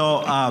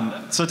 So,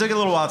 so it took a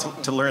little while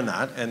to learn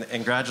that,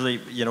 and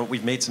gradually, you know,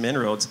 we've made some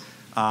inroads.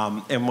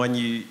 And when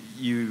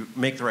you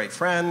make the right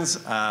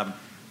friends,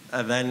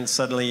 then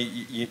suddenly,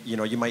 you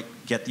know, you might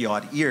get the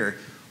odd ear.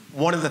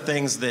 One of the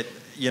things that,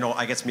 you know,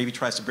 I guess maybe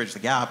tries to bridge the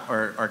gap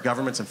are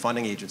governments and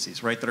funding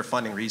agencies, right, that are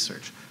funding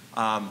research.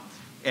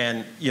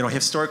 And, you know,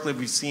 historically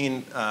we've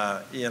seen,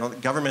 you know,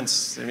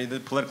 governments, I mean, the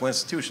political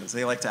institutions,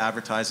 they like to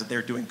advertise that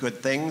they're doing good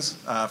things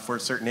for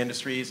certain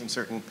industries and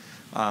certain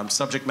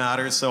subject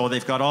matters. So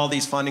they've got all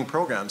these funding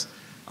programs.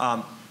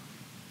 A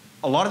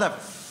lot of that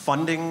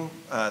funding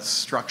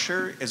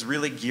structure is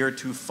really geared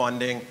to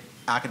funding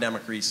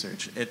academic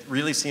research. It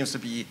really seems to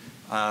be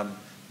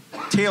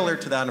tailored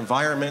to that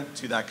environment,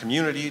 to that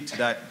community, to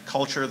that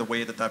culture, the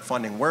way that that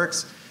funding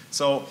works.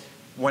 So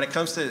when it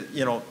comes to,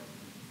 you know,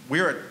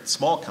 we're a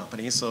small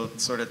company, so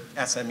sort of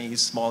SMEs,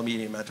 small,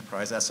 medium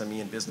enterprise, SME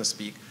and business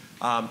speak.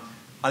 I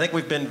think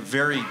we've been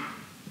very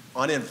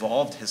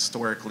uninvolved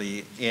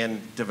historically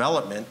in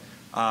development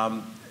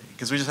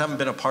because we just haven't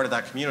been a part of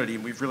that community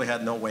and we've really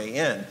had no way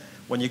in.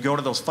 When you go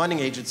to those funding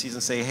agencies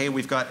and say, hey,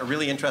 we've got a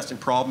really interesting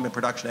problem in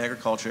production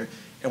agriculture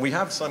and we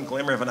have some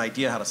glimmer of an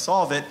idea how to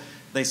solve it,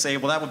 they say,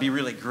 well, that would be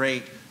really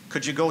great.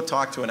 Could you go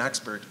talk to an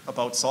expert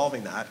about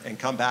solving that and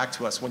come back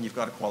to us when you've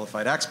got a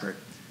qualified expert,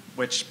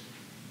 which,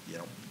 you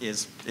know,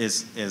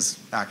 is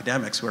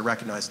academics who are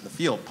recognized in the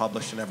field,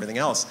 published and everything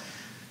else.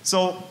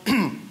 So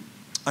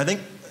I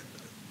think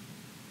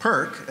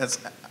PIRC has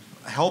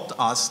helped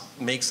us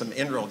make some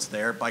inroads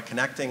there by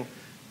connecting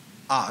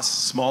us,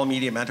 small and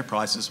medium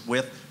enterprises,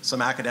 with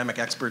some academic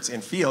experts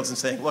in fields and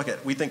saying, look,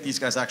 we think these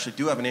guys actually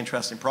do have an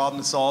interesting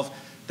problem to solve.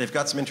 They've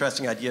got some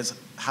interesting ideas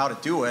how to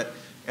do it,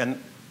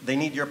 and they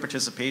need your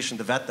participation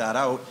to vet that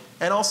out,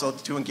 and also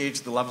to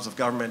engage the levels of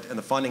government and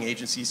the funding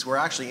agencies who are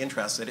actually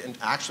interested in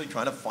actually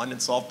trying to fund and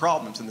solve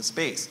problems in the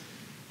space.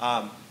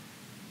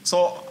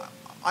 So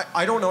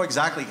I don't know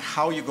exactly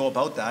how you go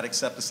about that,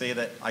 except to say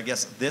that I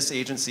guess this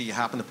agency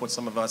happened to put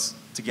some of us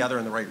together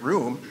in the right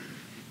room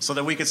so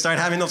that we could start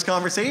having those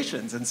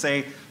conversations and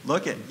say,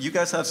 look, you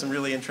guys have some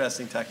really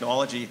interesting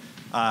technology.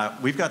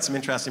 We've got some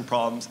interesting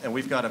problems, and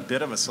we've got a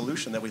bit of a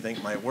solution that we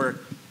think might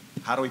work.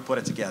 How do we put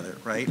it together,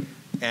 right?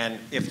 And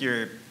if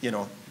you're, you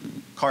know,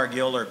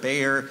 Cargill or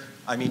Bayer,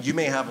 I mean, you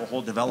may have a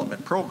whole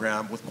development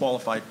program with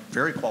qualified,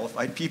 very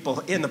qualified people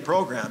in the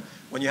program.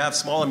 When you have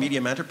small and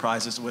medium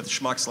enterprises with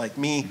schmucks like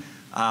me,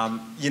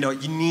 you know,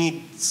 you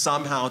need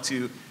somehow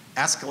to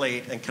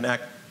escalate and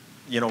connect,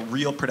 you know,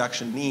 real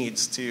production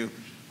needs to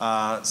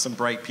some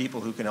bright people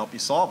who can help you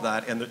solve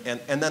that,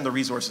 and then the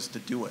resources to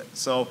do it.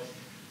 So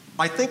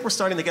I think we're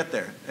starting to get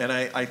there, and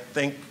I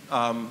think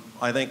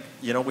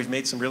you know, we've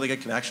made some really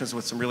good connections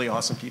with some really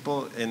awesome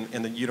people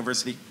in the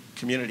university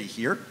community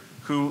here,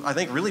 who I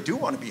think really do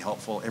want to be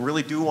helpful and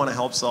really do want to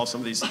help solve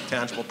some of these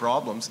tangible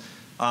problems,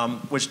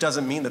 which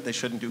doesn't mean that they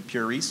shouldn't do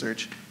pure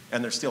research,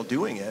 and they're still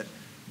doing it,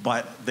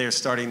 but they're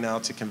starting now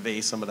to convey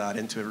some of that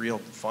into a real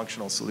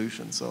functional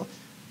solution. So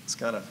it's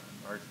kind of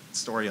our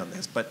story on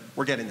this, but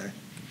we're getting there.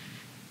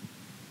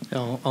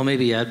 I'll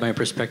maybe add my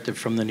perspective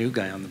from the new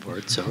guy on the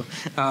board. So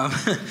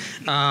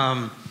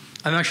I'm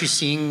actually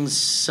seeing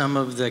some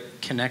of the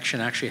connection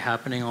actually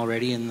happening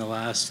already in the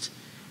last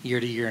year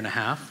to year and a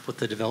half with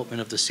the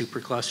development of the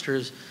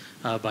superclusters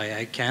by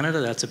Ag Canada.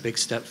 That's a big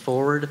step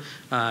forward.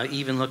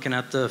 Even looking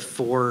at the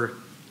 4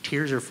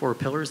 tiers or 4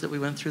 pillars that we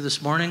went through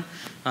this morning,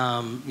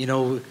 you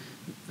know,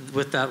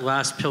 with that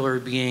last pillar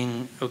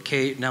being,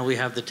 okay, now we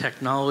have the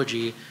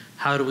technology,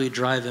 how do we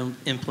drive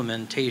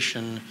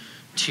implementation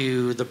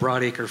to the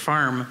broadacre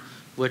farm,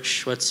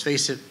 which, let's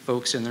face it,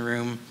 folks in the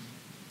room,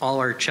 all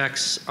our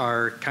checks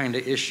are kind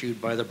of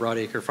issued by the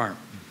broadacre farm.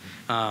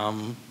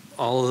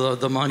 All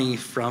of the money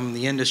from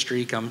the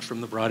industry comes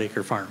from the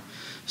broadacre farm.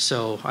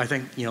 So I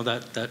think, you know,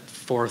 that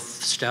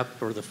 4th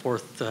step or the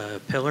 4th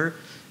pillar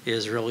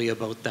is really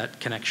about that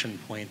connection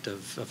point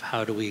of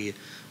how do we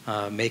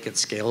make it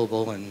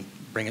scalable and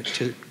bring it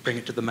to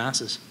the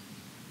masses.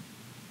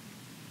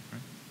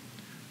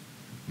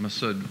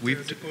 Masood,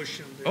 There's a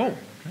question there. Oh,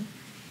 okay.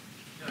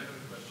 Yeah, I have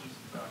a question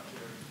back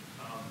here.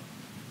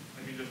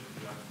 I can just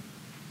do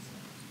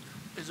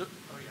that. Is it?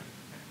 Oh, yeah.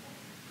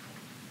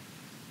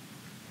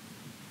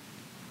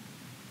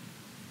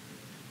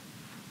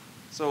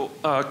 So,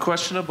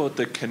 question about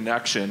the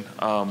connection.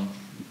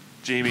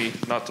 Jamie,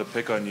 not to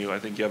pick on you, I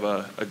think you have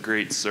a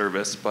great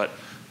service, but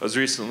I was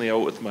recently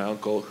out with my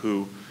uncle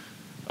who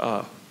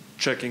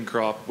checking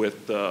crop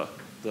with the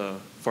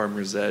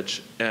FarmersEdge,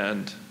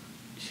 and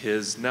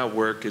his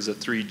network is a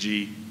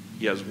 3G.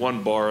 He has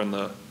 1 bar on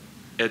the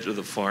edge of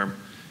the farm,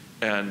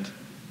 and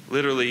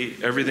literally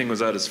everything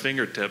was at his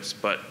fingertips,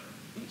 but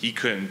he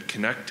couldn't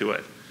connect to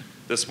it.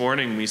 This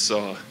morning we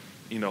saw,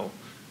 you know,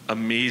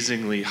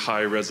 amazingly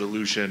high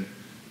resolution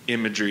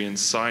imagery and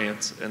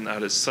science, and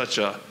that is such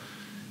a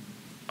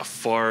a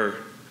far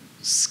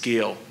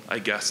scale, I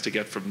guess, to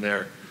get from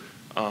there.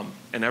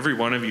 And every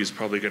one of you is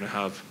probably going to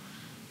have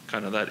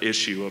kind of that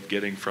issue of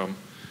getting from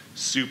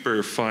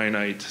super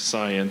finite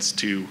science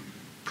to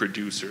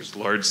producers,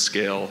 large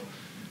scale,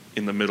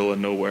 in the middle of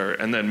nowhere,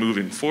 and then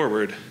moving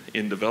forward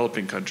in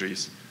developing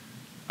countries.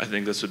 I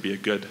think this would be a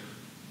good,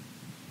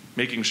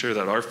 making sure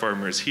that our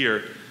farmers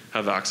here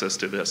have access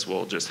to this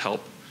will just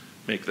help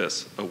make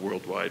this a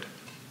worldwide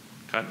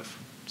kind of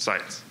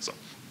science. So,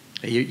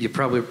 you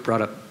probably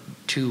brought up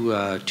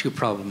two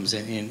problems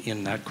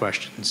in that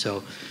question.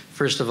 So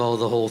first of all,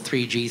 the whole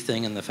 3G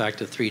thing and the fact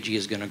that 3G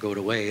is going to go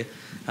away,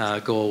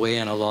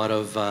 and a lot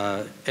of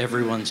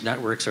everyone's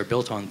networks are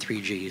built on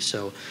 3G.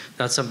 So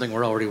that's something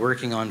we're already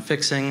working on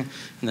fixing.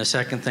 And the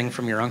second thing,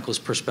 from your uncle's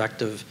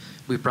perspective,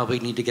 we probably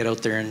need to get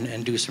out there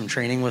and do some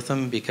training with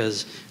them,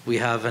 because we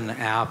have an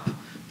app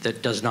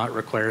that does not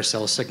require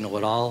cell signal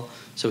at all.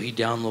 So he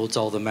downloads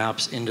all the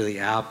maps into the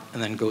app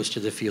and then goes to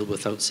the field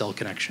without cell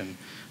connection.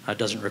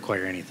 Doesn't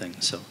require anything.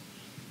 So.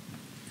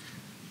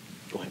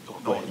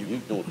 Go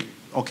ahead.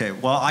 Okay,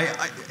 well,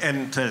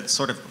 and to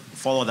sort of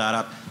follow that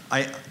up,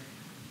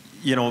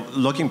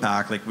 looking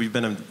back, like, we've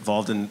been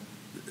involved in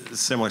a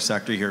similar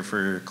sector here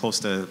for close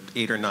to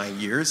 8 or 9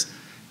 years,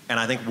 and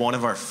I think one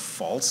of our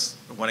faults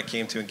when it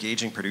came to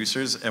engaging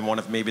producers, and one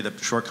of maybe the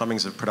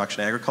shortcomings of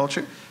production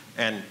agriculture,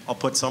 and I'll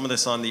put some of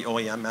this on the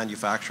OEM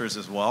manufacturers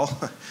as well,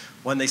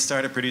 when they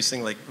started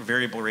producing like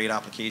variable rate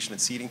application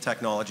and seeding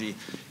technology,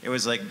 it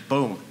was like,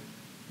 boom,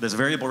 this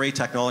variable rate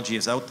technology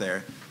is out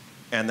there,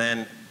 and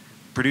then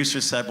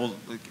producers said, well,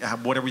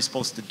 what are we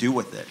supposed to do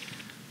with it?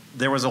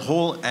 There was a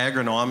whole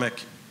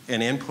agronomic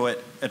and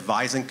input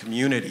advising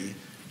community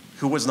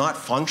who was not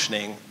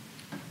functioning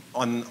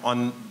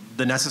on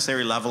the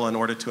necessary level in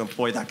order to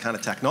employ that kind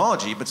of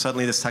technology, but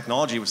suddenly this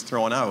technology was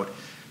thrown out.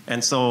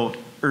 And so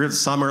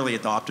some early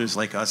adopters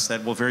like us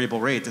said, well,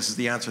 variable rate, this is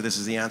the answer, this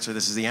is the answer,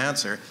 this is the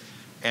answer.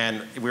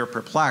 And we were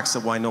perplexed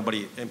at why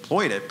nobody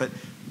employed it, but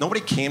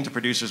nobody came to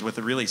producers with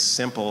a really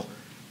simple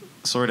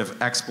sort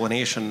of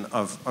explanation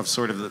of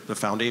sort of the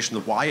foundation,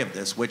 the why of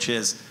this, which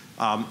is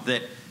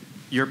that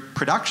your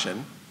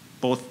production,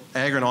 both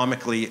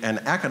agronomically and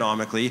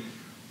economically,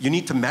 you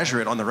need to measure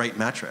it on the right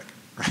metric,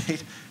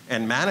 right?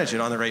 And manage it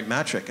on the right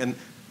metric. And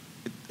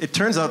it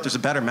turns out there's a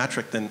better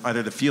metric than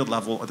either the field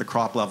level or the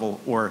crop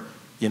level or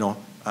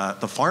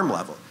the farm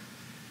level.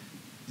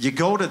 You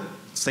go to,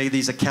 say,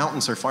 these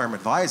accountants or farm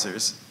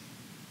advisors,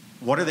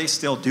 what are they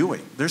still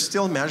doing? They're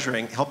still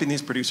measuring, helping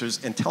these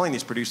producers and telling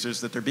these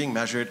producers that they're being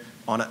measured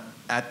on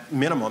at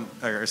minimum,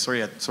 at sort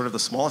of the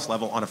smallest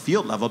level on a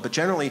field level, but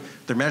generally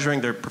they're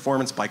measuring their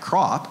performance by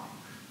crop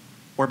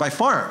or by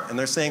farm. And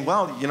they're saying,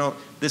 well,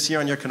 this year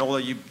on your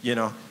canola,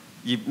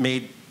 you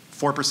made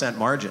 4%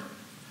 margin.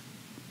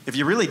 If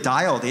you really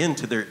dialed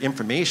into their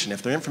information,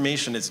 if their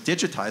information is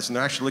digitized and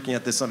they're actually looking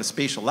at this on a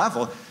spatial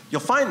level, you'll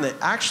find that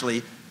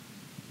actually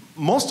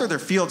most of their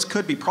fields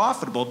could be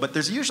profitable, but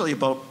there's usually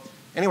about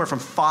anywhere from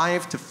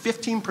 5 to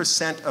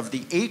 15% of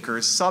the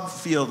acres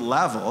subfield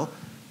level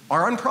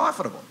are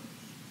unprofitable.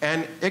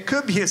 And it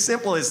could be as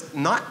simple as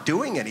not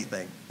doing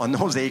anything on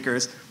those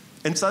acres,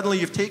 and suddenly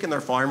you've taken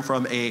their farm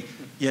from a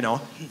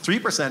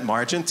 3%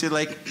 margin to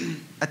like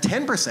a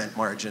 10%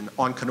 margin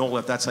on canola,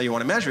 if that's how you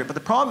want to measure it. But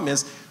the problem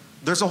is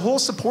there's a whole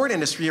support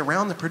industry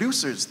around the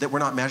producers that were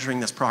not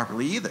measuring this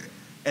properly either.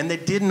 And they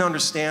didn't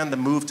understand the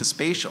move to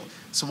spatial.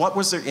 So what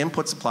was their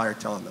input supplier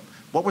telling them?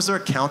 What was their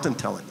accountant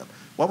telling them?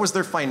 What was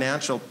their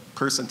financial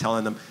person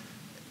telling them?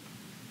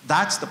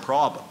 That's the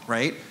problem,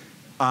 right?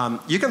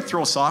 You can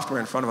throw software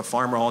in front of a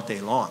farmer all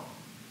day long,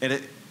 and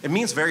it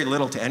means very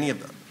little to any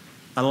of them,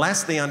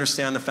 unless they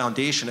understand the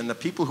foundation, and the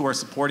people who are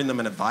supporting them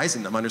and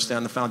advising them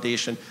understand the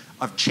foundation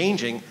of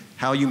changing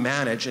how you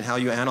manage and how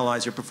you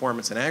analyze your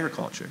performance in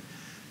agriculture.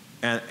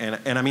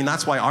 And I mean,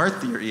 that's why our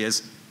theory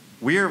is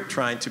we're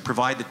trying to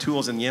provide the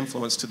tools and the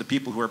influence to the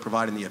people who are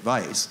providing the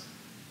advice,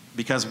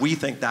 because we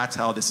think that's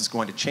how this is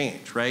going to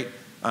change, right?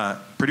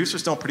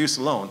 Producers don't produce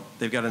alone.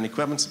 They've got an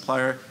equipment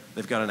supplier,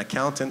 they've got an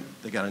accountant,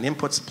 they've got an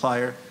input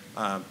supplier,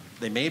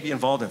 they may be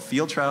involved in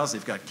field trials,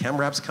 they've got chem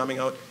reps coming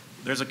out.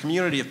 There's a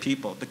community of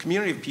people. The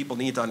community of people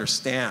need to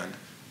understand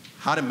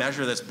how to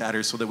measure this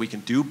better so that we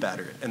can do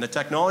better. And the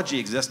technology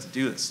exists to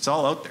do this. It's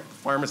all out there.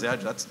 The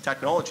FarmersEdge, that's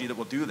technology that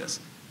will do this.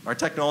 Our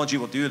technology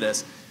will do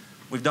this.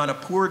 We've done a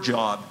poor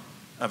job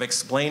of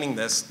explaining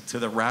this to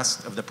the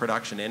rest of the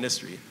production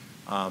industry.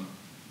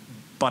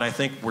 But I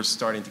think we're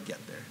starting to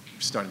get there. We're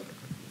starting to get there.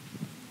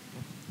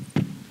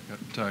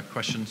 Got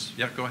questions?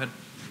 Yeah, go ahead.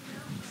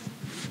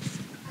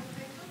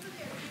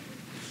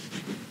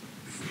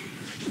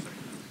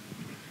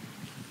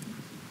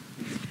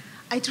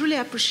 I truly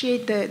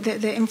appreciate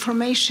the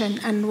information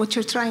and what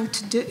you're trying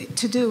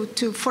to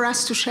do for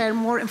us to share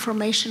more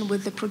information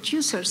with the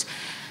producers.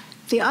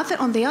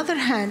 On the other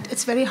hand,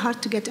 it's very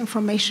hard to get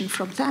information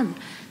from them.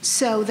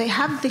 So they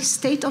have the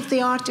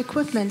state-of-the-art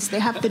equipment. They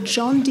have the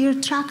John Deere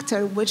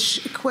tractor,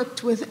 which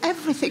equipped with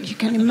everything you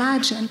can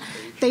imagine.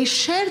 They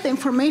share the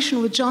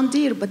information with John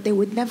Deere, but they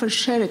would never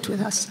share it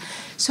with us.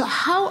 So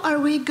how are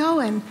we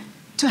going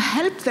to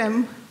help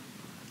them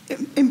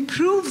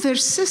improve their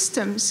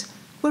systems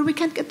where we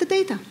can't get the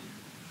data?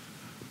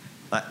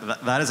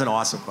 That is an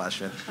awesome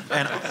question.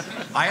 And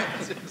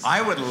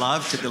I would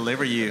love to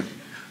deliver you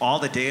all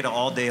the data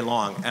all day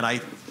long.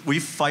 And we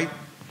fight.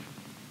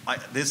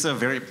 This is a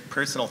very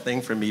personal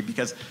thing for me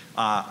because,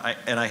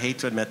 and I hate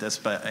to admit this,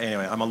 but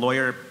anyway, I'm a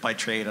lawyer by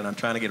trade and I'm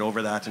trying to get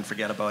over that and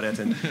forget about it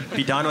and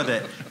be done with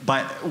it.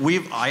 But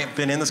I've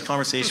been in this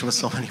conversation with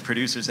so many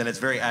producers and it's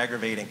very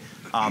aggravating.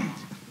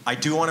 I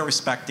do want to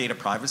respect data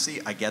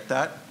privacy. I get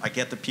that. I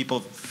get that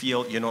people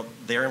feel,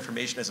 their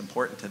information is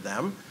important to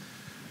them.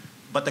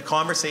 But the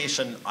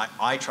conversation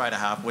I try to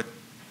have with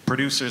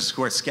producers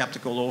who are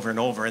skeptical over and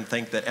over and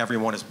think that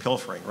everyone is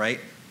pilfering, right?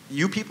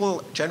 You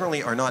people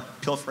generally are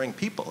not pilfering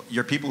people.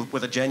 You're people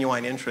with a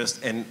genuine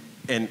interest in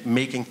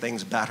making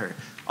things better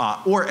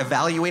or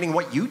evaluating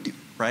what you do,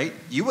 right?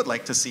 You would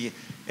like to see,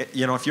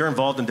 if you're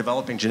involved in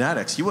developing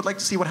genetics, you would like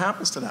to see what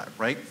happens to that,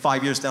 right?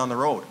 5 years down the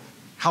road.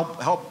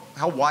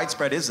 How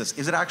widespread is this?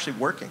 Is it actually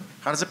working?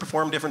 How does it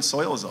perform in different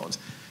soil zones?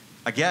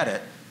 I get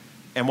it.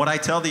 And what I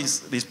tell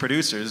these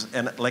producers,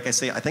 and like I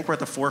say, I think we're at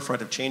the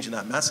forefront of changing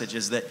that message,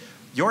 is that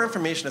your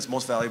information is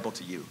most valuable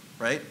to you,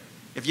 right?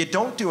 If you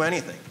don't do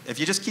anything, if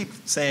you just keep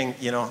saying,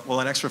 well,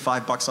 an extra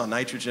 $5 on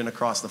nitrogen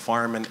across the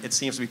farm, and it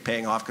seems to be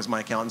paying off because my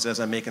accountant says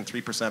I'm making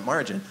 3%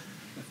 margin,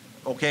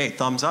 okay,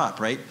 thumbs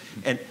up, right?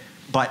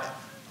 But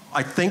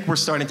I think we're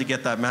starting to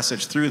get that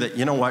message through that,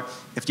 you know what,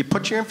 if you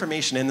put your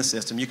information in the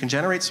system, you can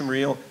generate some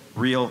real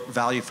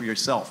value for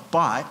yourself.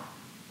 But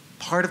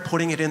part of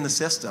putting it in the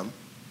system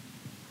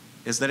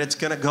is that it's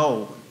going to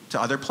go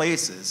to other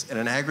places in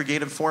an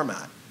aggregated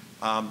format.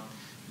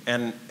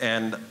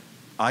 And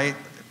I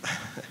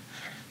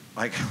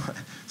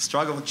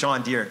struggled with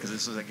John Deere, because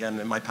this was, again,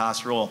 in my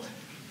past role.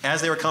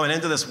 As they were coming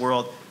into this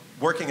world,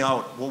 working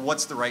out, well,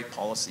 what's the right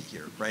policy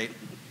here, right?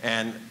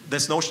 And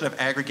this notion of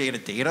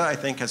aggregated data, I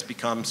think, has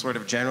become sort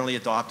of generally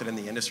adopted in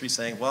the industry,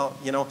 saying, well,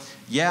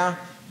 yeah,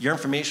 your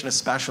information is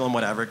special and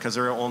whatever, because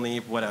there are only,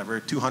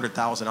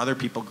 200,000 other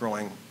people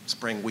growing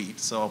spring wheat.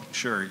 So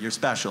sure, you're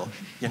special.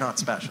 You're not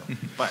special,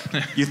 but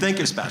you think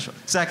you're special.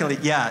 Secondly,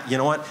 yeah, you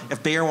know what?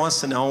 If Bayer wants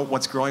to know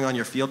what's growing on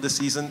your field this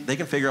season, they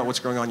can figure out what's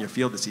growing on your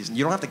field this season.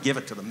 You don't have to give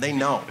it to them. They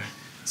know.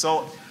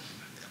 So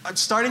I'm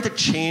starting to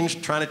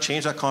trying to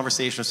change that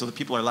conversation so that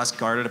people are less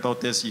guarded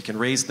about this. You can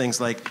raise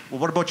things like, well,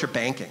 what about your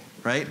banking,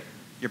 right?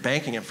 Your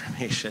banking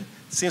information.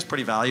 It seems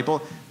pretty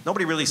valuable.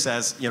 Nobody really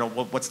says,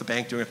 well, what's the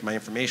bank doing with my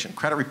information?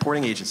 Credit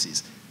reporting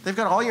agencies, they've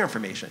got all your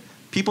information.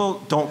 People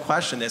don't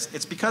question this.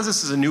 It's because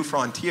this is a new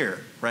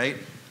frontier, right?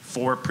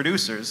 For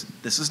producers,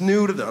 this is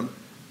new to them.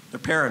 They're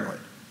paranoid.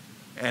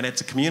 And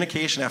it's a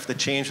communication effort to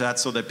change that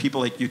so that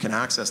people like you can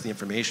access the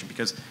information,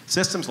 because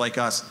systems like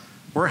us,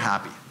 we're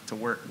happy to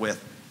work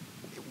with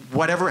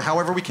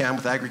however we can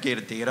with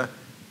aggregated data.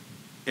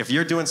 If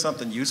you're doing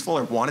something useful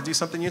or want to do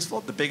something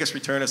useful, the biggest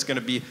return is going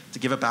to be to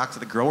give it back to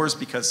the growers,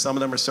 because some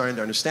of them are starting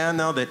to understand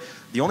now that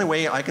the only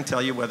way I can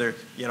tell you whether,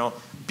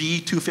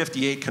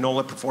 B258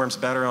 canola performs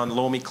better on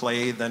loamy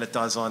clay than it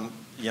does on,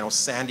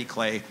 sandy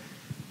clay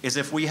is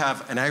if we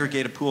have an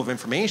aggregated pool of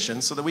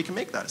information so that we can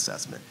make that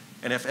assessment.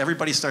 And if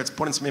everybody starts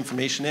putting some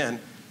information in,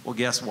 well,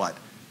 guess what?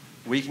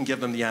 We can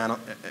give them the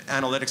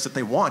analytics that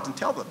they want and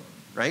tell them,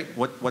 right?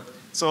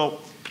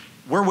 So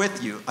we're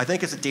with you. I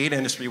think as a data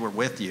industry, we're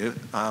with you.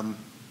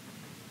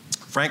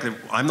 Frankly,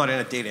 I'm not in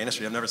a data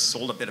industry. I've never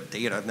sold a bit of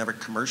data. I've never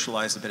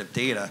commercialized a bit of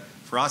data.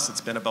 For us, it's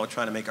been about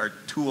trying to make our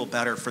tool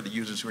better for the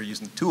users who are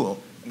using the tool,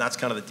 and that's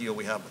kind of the deal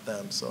we have with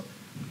them. So,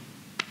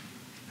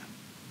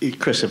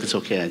 Chris, if it's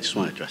okay, I just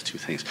want to address two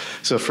things.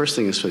 So the first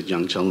thing is for the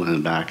young gentleman in the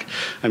back.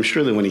 I'm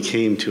sure that when he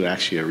came to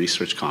actually a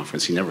research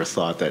conference, he never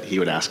thought that he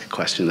would ask a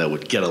question that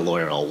would get a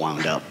lawyer all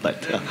wound up.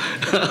 But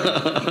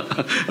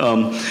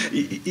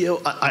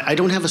I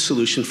don't have a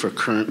solution for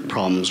current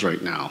problems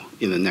right now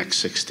in the next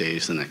 6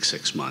 days, the next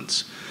 6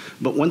 months.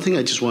 But one thing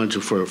I just wanted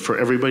to, for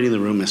everybody in the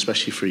room,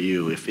 especially for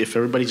you, if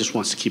everybody just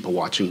wants to keep a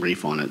watching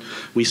brief on it,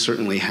 we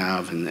certainly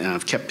have, and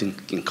I've kept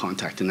in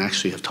contact and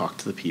actually have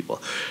talked to the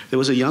people. There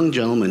was a young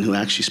gentleman who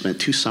actually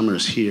spent 2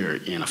 summers here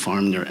in a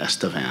farm near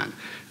Estevan.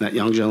 That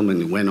young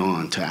gentleman went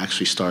on to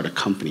actually start a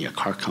company, a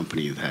car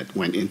company that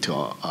went into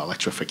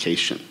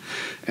electrification.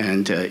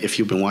 And if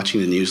you've been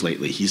watching the news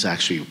lately, he's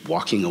actually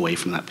walking away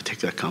from that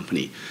particular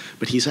company.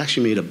 But he's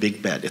actually made a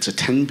big bet. It's a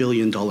 $10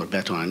 billion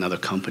bet on another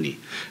company.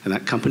 And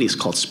that company is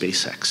called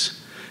SpaceX.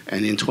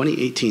 And in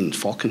 2018,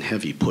 Falcon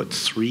Heavy put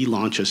 3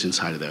 launches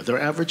inside of there. They're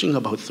averaging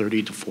about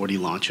 30 to 40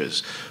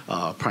 launches,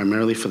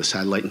 primarily for the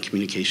satellite and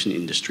communication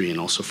industry and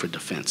also for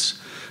defense.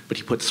 But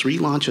he put 3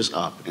 launches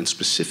up, and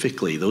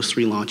specifically, those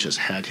 3 launches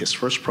had his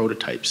first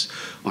prototypes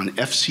on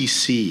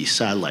FCC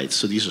satellites.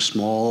 So these are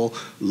small,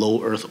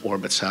 low Earth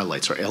orbit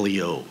satellites, or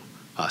LEO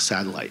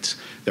satellites.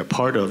 They're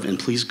part of, and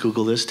please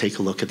Google this, take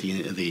a look at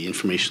the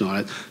information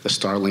on it, the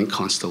Starlink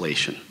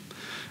constellation.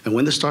 And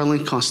when the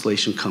Starlink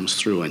constellation comes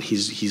through, and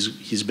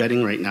he's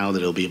betting right now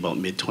that it'll be about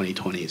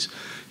mid-2020s,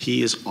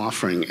 he is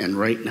offering, and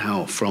right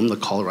now from the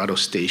Colorado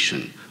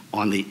station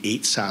on the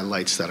 8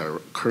 satellites that are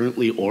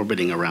currently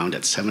orbiting around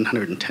at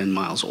 710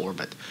 miles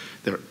orbit,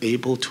 they're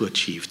able to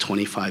achieve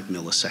 25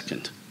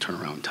 millisecond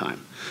turnaround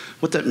time.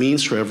 What that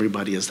means for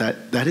everybody is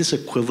that that is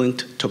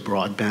equivalent to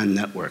broadband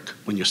network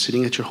when you're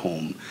sitting at your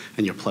home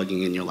and you're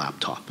plugging in your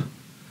laptop.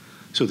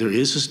 So there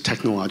is this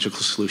technological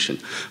solution.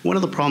 One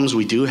of the problems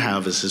we do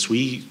have is as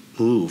we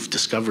move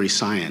discovery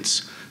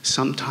science,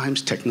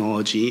 sometimes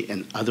technology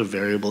and other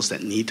variables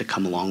that need to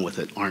come along with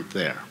it aren't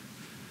there.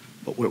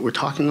 But we're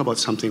talking about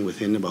something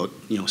within about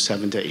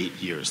 7 to 8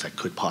 years that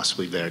could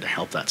possibly be there to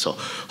help that. So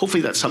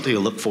hopefully that's something to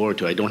look forward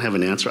to. I don't have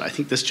an answer. I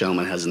think this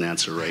gentleman has an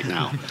answer right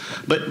now.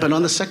 but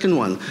on the second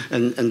one,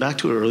 and back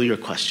to an earlier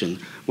question,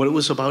 what it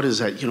was about is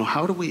that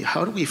how do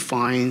we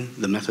find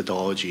the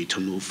methodology to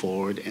move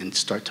forward and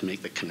start to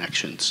make the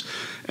connections?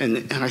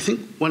 And I think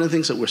one of the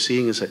things that we're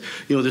seeing is that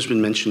there's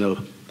been mention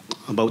of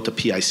about the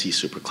PIC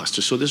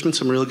supercluster. So there's been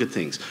some really good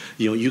things.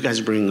 You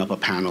guys bringing up a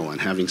panel and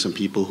having some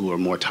people who are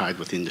more tied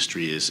with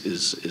industry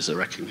is a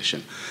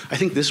recognition. I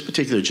think this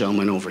particular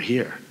gentleman over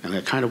here, and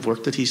the kind of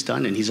work that he's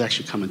done, and he's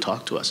actually come and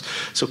talked to us.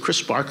 So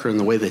Chris Barker, in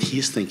the way that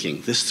he's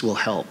thinking, this will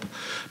help.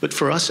 But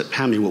for us at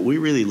PAMI, what we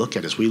really look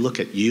at is we look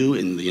at you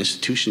and the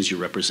institutions you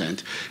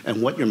represent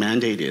and what your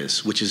mandate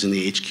is, which is in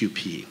the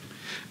HQP.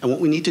 And what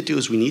we need to do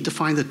is we need to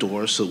find the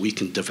door so we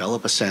can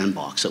develop a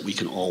sandbox that we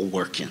can all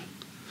work in.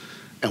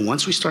 And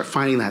once we start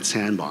finding that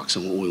sandbox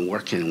and what we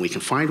work in, we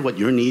can find what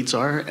your needs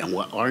are and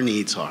what our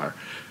needs are,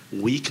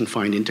 we can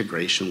find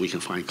integration, we can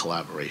find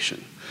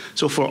collaboration.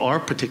 So for our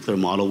particular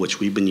model,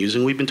 which we've been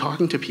using, we've been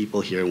talking to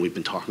people here and we've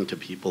been talking to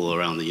people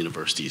around the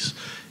universities,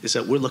 is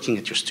that we're looking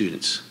at your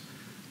students,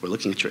 we're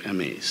looking at your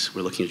MAs,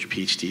 we're looking at your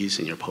PhDs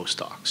and your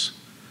postdocs.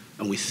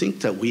 And we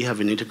think that we have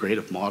an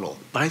integrative model,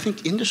 but I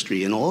think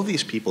industry and all of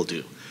these people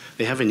do.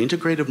 They have an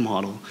integrative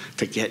model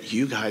to get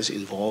you guys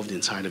involved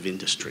inside of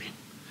industry.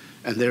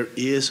 And there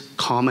is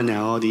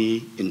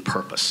commonality in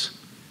purpose.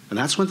 And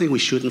that's one thing we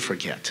shouldn't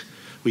forget.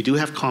 We do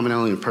have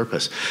commonality in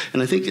purpose.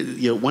 And I think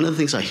one of the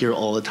things I hear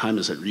all the time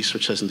is that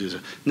research doesn't do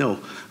that. No,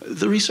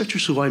 the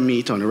researchers who I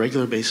meet on a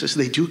regular basis,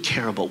 they do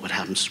care about what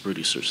happens to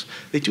producers.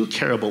 They do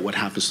care about what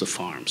happens to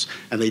farms.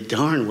 And they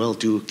darn well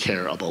do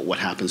care about what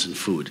happens in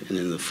food and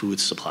in the food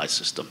supply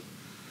system.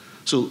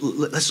 So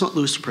let's not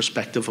lose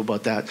perspective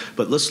about that,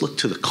 but let's look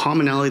to the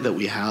commonality that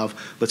we have.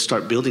 Let's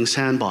start building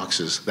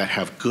sandboxes that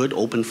have good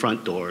open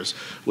front doors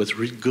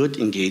with good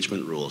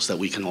engagement rules that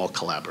we can all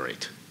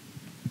collaborate.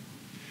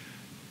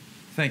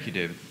 Thank you,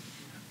 David.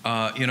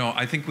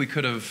 I think we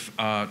could have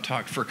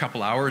talked for a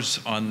couple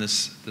hours on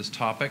this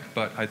topic,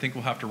 but I think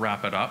we'll have to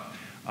wrap it up.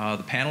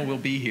 The panel will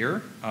be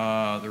here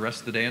the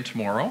rest of the day and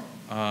tomorrow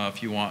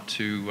if you want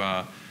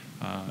to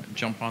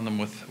jump on them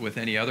with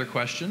any other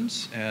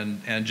questions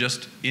and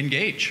just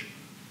engage.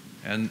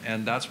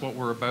 And that's what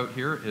we're about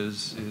here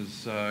is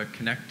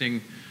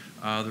connecting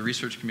the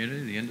research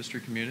community, the industry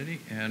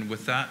community. And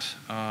with that,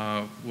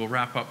 we'll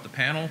wrap up the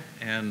panel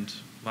and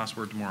last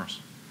word to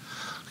Morris.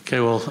 Okay,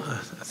 well,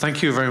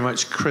 thank you very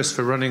much, Chris,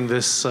 for running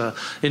this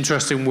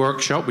interesting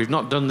workshop. We've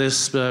not done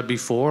this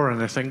before,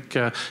 and I think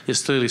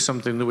it's clearly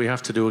something that we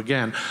have to do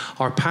again.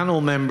 Our panel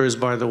members,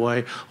 by the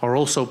way, are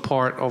also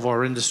part of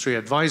our industry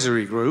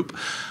advisory group,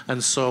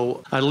 and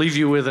so I leave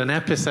you with an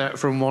epithet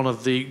from one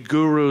of the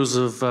gurus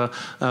of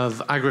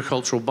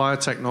agricultural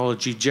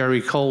biotechnology,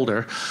 Jerry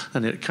Calder,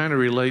 and it kind of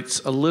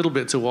relates a little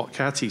bit to what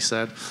Katy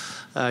said.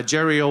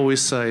 Jerry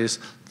always says,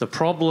 the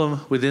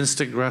problem with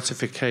instant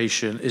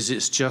gratification is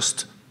it's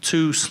just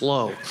too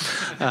slow.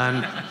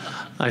 And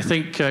I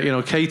think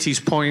Katy's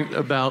point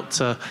about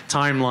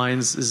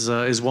timelines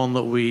is one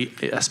that we,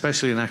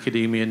 especially in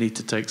academia, need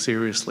to take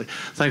seriously.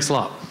 Thanks a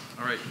lot.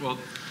 All right. Well,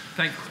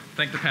 thank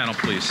the panel,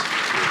 please.